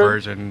American room.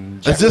 version.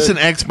 Is this an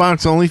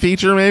Xbox only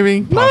feature, maybe?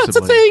 No, it's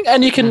a Possibly. thing,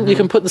 and you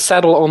can put the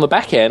saddle on the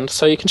back end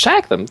so you can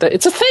shag them.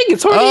 It's a thing.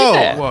 It's already in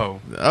there. Whoa.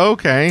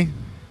 Okay.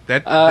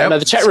 No,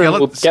 the chat room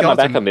will get my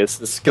back on this.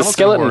 The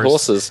skeleton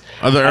horses.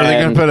 Are they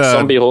going to put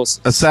zombie horse?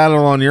 a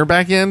saddle on your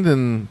back end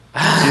and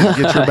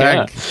get your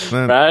back?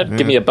 Right? Yeah.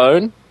 Give me a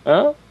bone.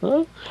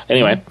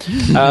 Anyway,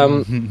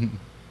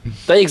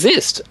 they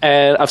exist,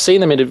 and I've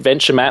seen them in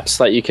adventure maps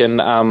that you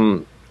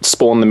can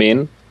spawn them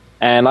in.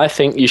 And I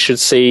think you should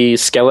see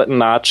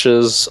skeleton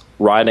archers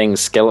riding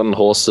skeleton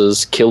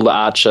horses, kill the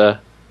archer,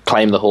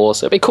 claim the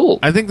horse. It'd be cool.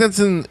 I think that's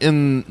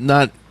in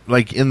not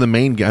like in the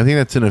main game. I think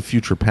that's in a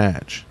future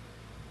patch.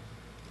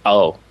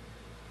 Oh.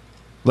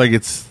 Like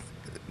it's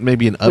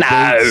maybe an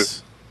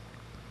update.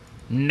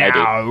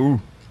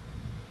 No.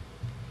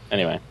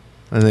 Anyway,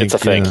 I think it's a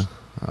thing.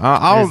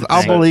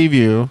 I'll believe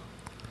you.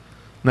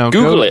 No,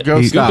 Google it. Go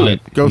Google stop.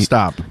 it. Go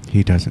stop.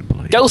 He doesn't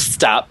believe.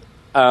 Ghost Up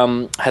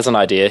has an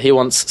idea. He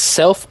wants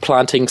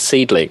self-planting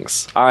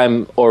seedlings.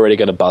 I'm already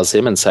going to buzz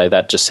him and say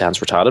that just sounds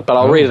retarded, but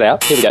I'll read it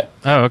out. Here we go.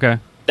 Oh, okay.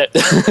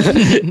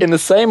 In the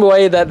same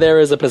way that there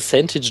is a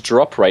percentage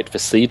drop rate for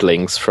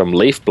seedlings from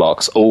leaf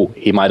blocks. Oh,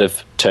 he might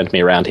have turned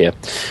me around here.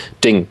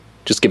 Ding.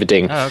 Just give a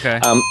ding. Oh, okay.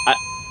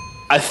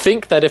 I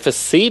think that if a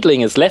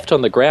seedling is left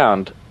on the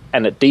ground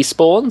and it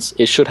despawns,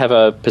 it should have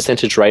a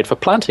percentage rate for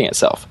planting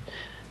itself.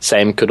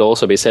 Same could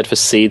also be said for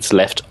seeds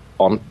left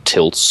on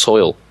tilled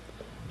soil.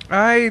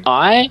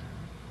 I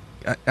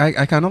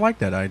kind of like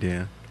that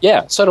idea.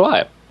 Yeah, so do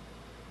I.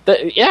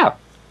 Yeah.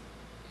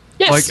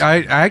 Yes.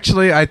 Like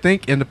I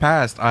think in the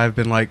past I've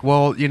been like,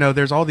 well,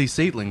 there's all these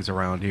seedlings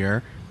around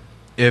here.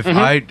 If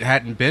I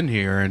hadn't been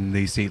here and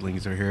these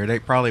seedlings are here, they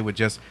probably would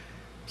just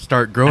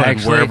start growing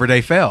wherever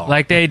they fell.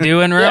 Like they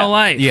do in real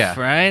life. Yeah.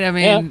 Right? I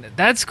mean,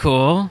 that's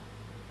cool.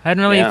 I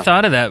hadn't really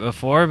thought of that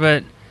before,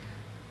 but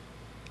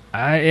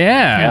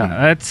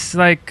that's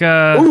like...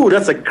 Ooh,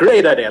 that's a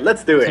great idea.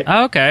 Let's do it.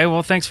 Okay,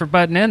 well, thanks for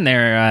butting in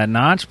there,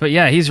 Notch. But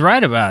yeah, he's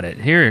right about it.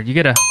 Here, you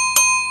get a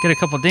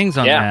couple dings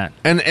on that.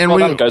 And well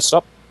done, Ghost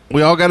Up.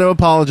 we all got to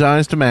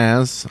apologize to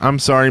Maz. I'm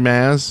sorry,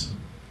 Maz.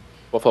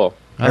 What for?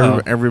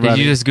 Everybody. Did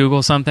you just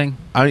Google something?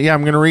 Yeah,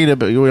 I'm going to read it,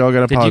 but we all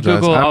got to Did you apologize.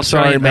 Google I'm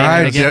sorry, Australian bacon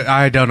Maz. again?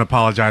 I don't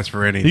apologize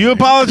for anything. You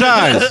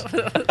apologize.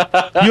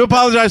 You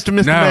apologize to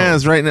Mr. No.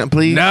 Maz right now,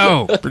 please.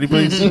 No. Pretty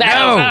please.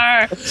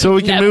 No. So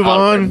we can move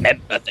on.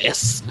 Remember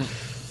this.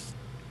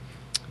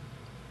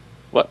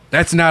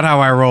 That's not how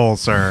I roll,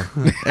 sir.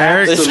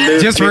 Eric,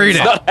 just read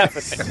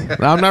it.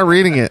 I'm not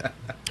reading it.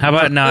 How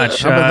about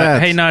Notch? How about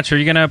that? Hey, Notch, are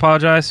you going to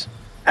apologize?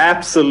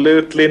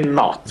 Absolutely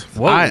not.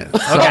 Whoa.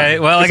 Okay,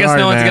 well, I guess Sorry,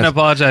 no one's Maz. going to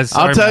apologize. I'll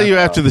Sorry, tell Maz. you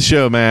after the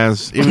show,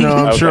 Maz. Even though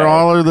I'm sure Okay.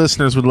 all our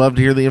listeners would love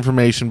to hear the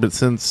information, but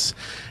since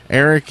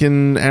Eric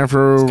and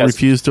Afro guys-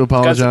 refuse to You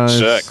guys are apologize,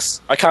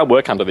 jerks. I can't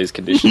work under these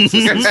conditions.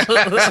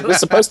 We're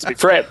supposed to be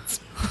friends.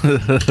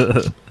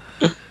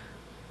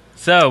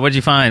 So, what'd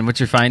you find? What's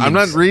your findings? I'm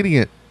not reading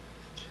it.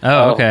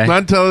 Oh, okay. I'm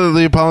not telling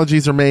the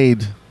apologies are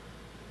made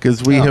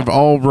because we have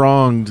all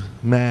wronged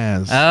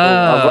Maz.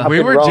 I've we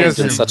been were wronged just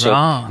in such a...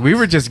 Wrong. We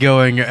were just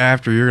going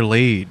after your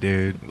lead,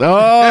 dude.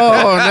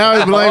 Oh, now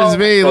he blames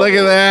me. Look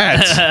at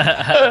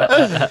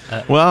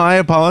that. Well, I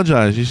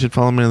apologize. You should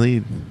follow my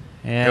lead.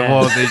 Yeah.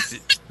 Well,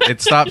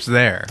 it stops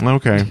there.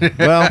 Okay.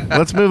 Well,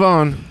 let's move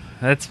on.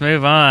 Let's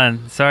move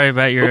on. Sorry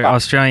about your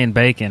Australian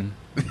bacon.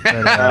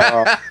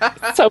 But,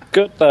 It's so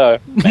good, though.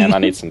 Man, I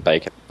need some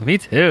bacon. me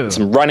too.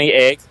 Some runny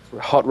egg.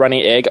 Hot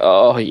runny egg.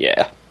 Oh,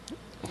 yeah.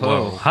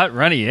 Whoa. Hot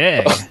runny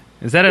egg.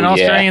 Is that an Yeah.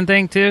 Australian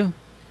thing too?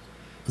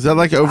 Is that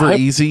like over I-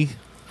 easy?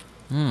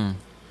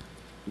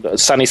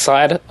 Sunny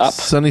side up.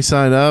 Sunny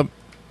side up?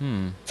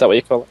 Is that what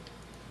you call it?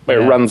 Where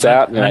Yeah, it runs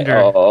out and you're like,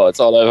 under. oh, it's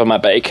all over my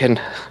bacon.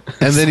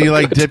 And then you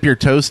like dip your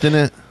toast in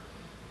it?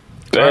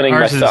 Burning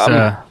my Ours is,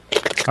 thumb.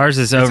 ours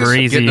is over Just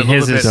easy. getting a little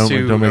His bit is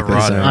Don't- don't make that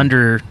erotic.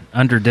 sound.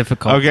 under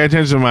difficult. Okay, I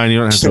changed my mind. You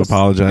don't have to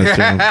apologize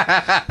to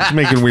him. He's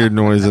making weird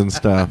noise and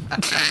stuff.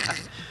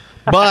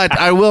 But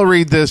I will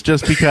read this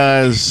just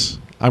because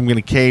I'm going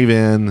to cave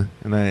in,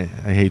 and I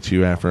hate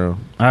you, Afro.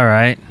 All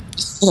right.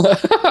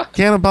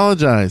 Can't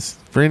apologize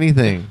for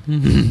anything.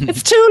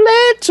 It's too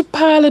late to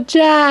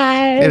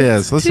apologize. It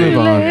is. Let's move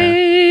on.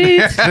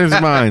 Here's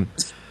mine.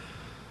 Is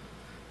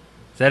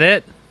that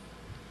it?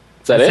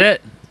 Is that That's it?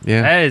 it.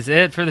 Yeah. That is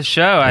it for the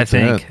show, I That's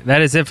think. it.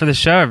 That is it for the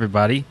show,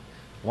 everybody.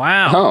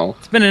 Wow. Oh.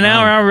 It's been an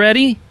hour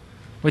already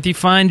with you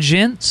fine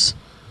gents.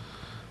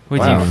 With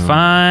Wow.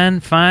 you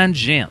fine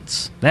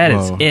gents. That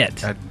is Whoa.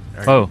 it. Are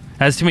Oh,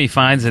 that's too many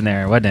fines in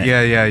there, wasn't it?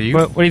 Yeah. You.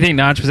 What do you think,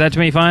 Notch? Was that too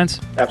many fines?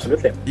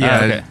 Absolutely. yeah,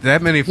 Oh, okay.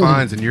 that many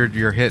fines, and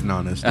you're hitting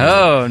on us. dude.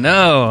 Oh,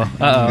 no.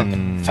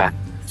 Uh-oh.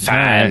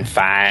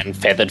 Fine,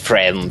 feathered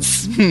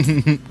friends.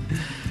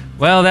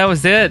 Well, that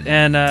was it.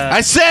 And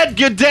I said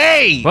good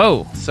day.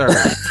 Whoa. Sorry.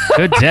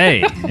 Good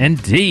day.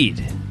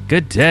 Indeed.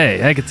 Good day.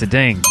 That gets a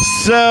ding.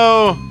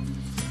 So,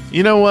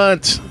 you know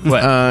what?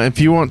 What? If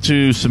you want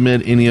to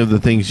submit any of the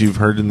things you've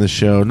heard in the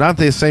show, not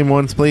the same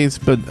ones, please,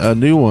 but a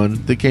new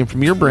one that came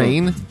from your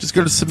brain, just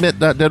go to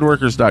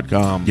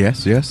submit.deadworkers.com.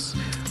 Yes.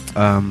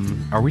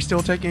 Are we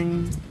still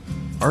taking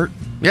art?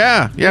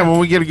 Yeah. When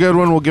we get a good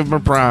one, we'll give them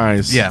a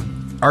prize. Yeah.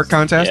 Art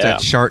contest Yeah.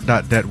 at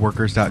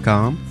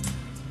shart.deadworkers.com.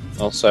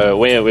 Also,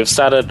 we've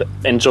started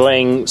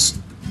enjoying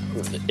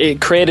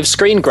creative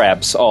screen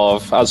grabs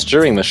of us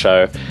during the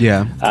show.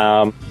 Yeah.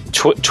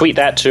 Tweet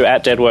that to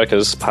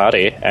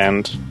 @DeadWorkersParty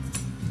and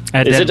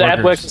At is Dead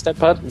it Workers.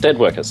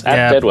 @DeadWorkers?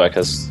 Yeah.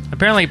 @DeadWorkers.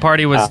 Apparently,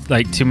 party was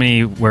like too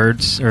many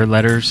words or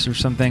letters or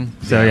something.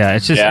 So yeah,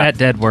 it's just at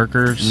Dead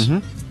Workers. Mm-hmm.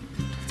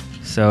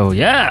 So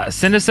yeah,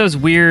 send us those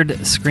weird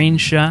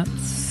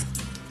screenshots.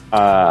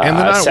 And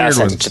the I not weird sent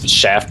ones. it to the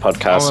Shaft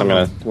podcast. I'm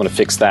gonna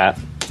fix that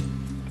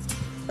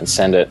and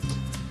send it.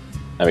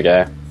 There we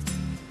go.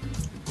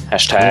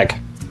 Hashtag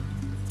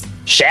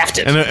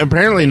Shafted. And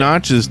apparently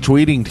Notch is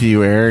tweeting to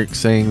you, Eric,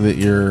 saying that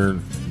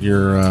you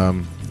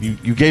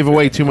gave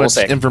away too much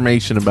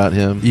information about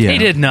him. Yeah. He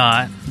did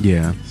not.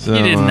 Yeah. So,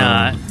 He did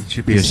not.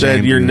 Should be He ashamed said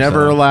of you're never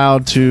yourself.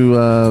 allowed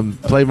to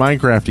play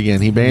Minecraft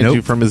again. He banned Nope.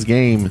 you from his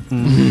game.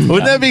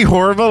 Wouldn't that be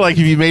horrible? Like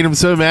if you made him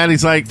so mad,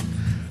 he's like,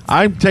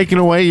 "I'm taking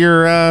away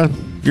your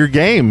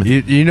game."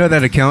 You know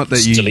that account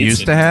that you Deletes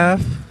used it. to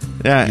have?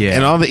 Yeah, Yeah.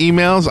 and all the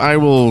emails, I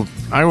will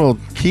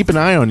keep an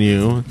eye on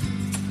you,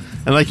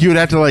 and like you would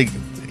have to like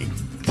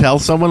tell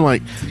someone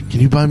like,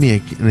 "Can you buy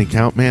me an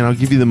account, man? I'll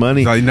give you the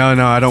money." Like, no,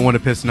 I don't want to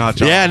piss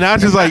Notch off. Yeah,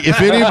 Notch is like,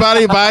 if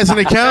anybody buys an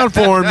account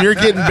for him, you're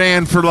getting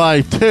banned for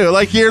life too.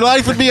 Like your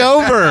life would be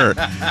over.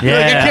 You're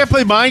like, I can't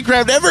play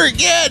Minecraft ever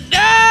again.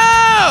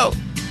 No.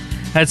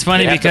 That's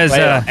funny You have to because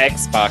play it on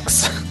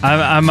Xbox.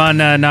 I'm on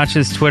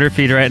Notch's Twitter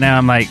feed right now.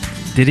 I'm like,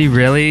 did he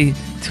really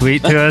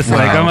tweet to us?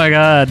 Like, oh my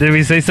god, did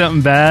we say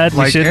something bad? We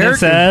Like, shouldn't have Eric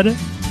said.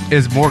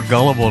 is more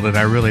gullible than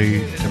I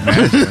really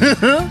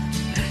imagined.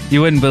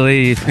 You wouldn't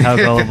believe how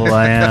gullible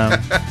I am.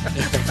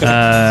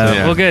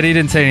 Well, good. He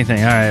didn't say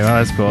anything. All right.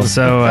 Well, that's cool.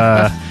 So,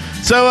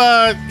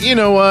 you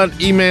know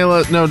what? Email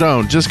us. No,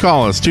 don't. Just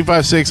call us.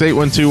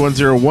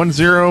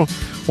 256-812-1010.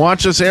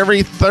 Watch us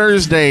every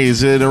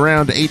Thursdays at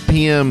around 8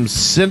 p.m.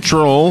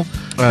 Central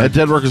at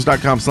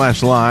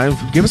deadworkers.com/live.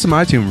 Give us some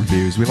iTunes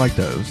reviews. We like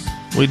those.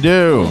 We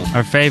do.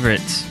 our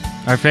favorites.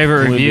 Our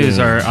favorite We reviews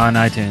do. are on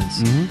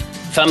iTunes.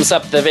 Thumbs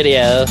up the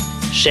video.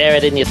 Share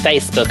it in your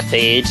Facebook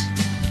feed.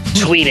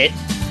 Tweet it.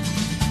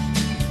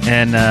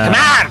 And Come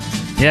on!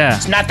 yeah,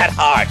 It's not that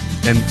hard.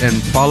 And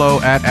follow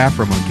at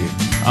AfroMonkey.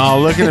 Oh,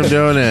 look at him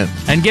doing it.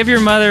 and give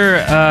your mother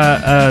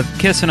a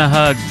kiss and a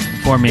hug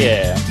for me.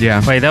 Yeah.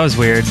 Yeah. Wait, that was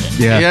weird.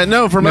 Yeah,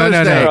 no, for No,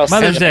 Mother's no, Day. no.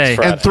 Mother's Day.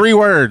 And 3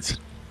 words.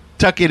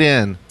 Tuck it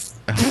in.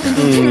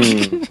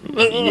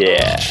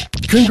 Yeah.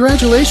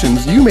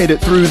 Congratulations, you made it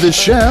through The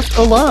Shaft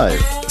alive.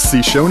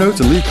 See show notes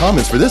and leave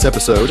comments for this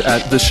episode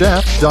at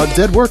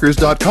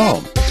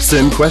theshaft.deadworkers.com.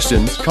 Send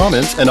questions,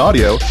 comments, and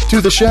audio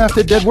to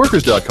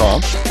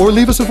theshaft@deadworkers.com or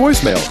leave us a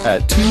voicemail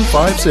at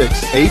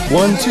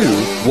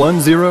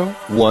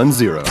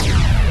 256-812-1010.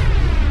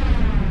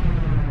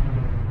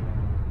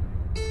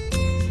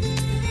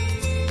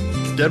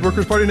 Dead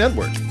Workers Party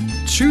Network.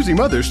 Choosy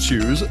mothers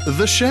choose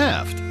The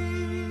Shaft.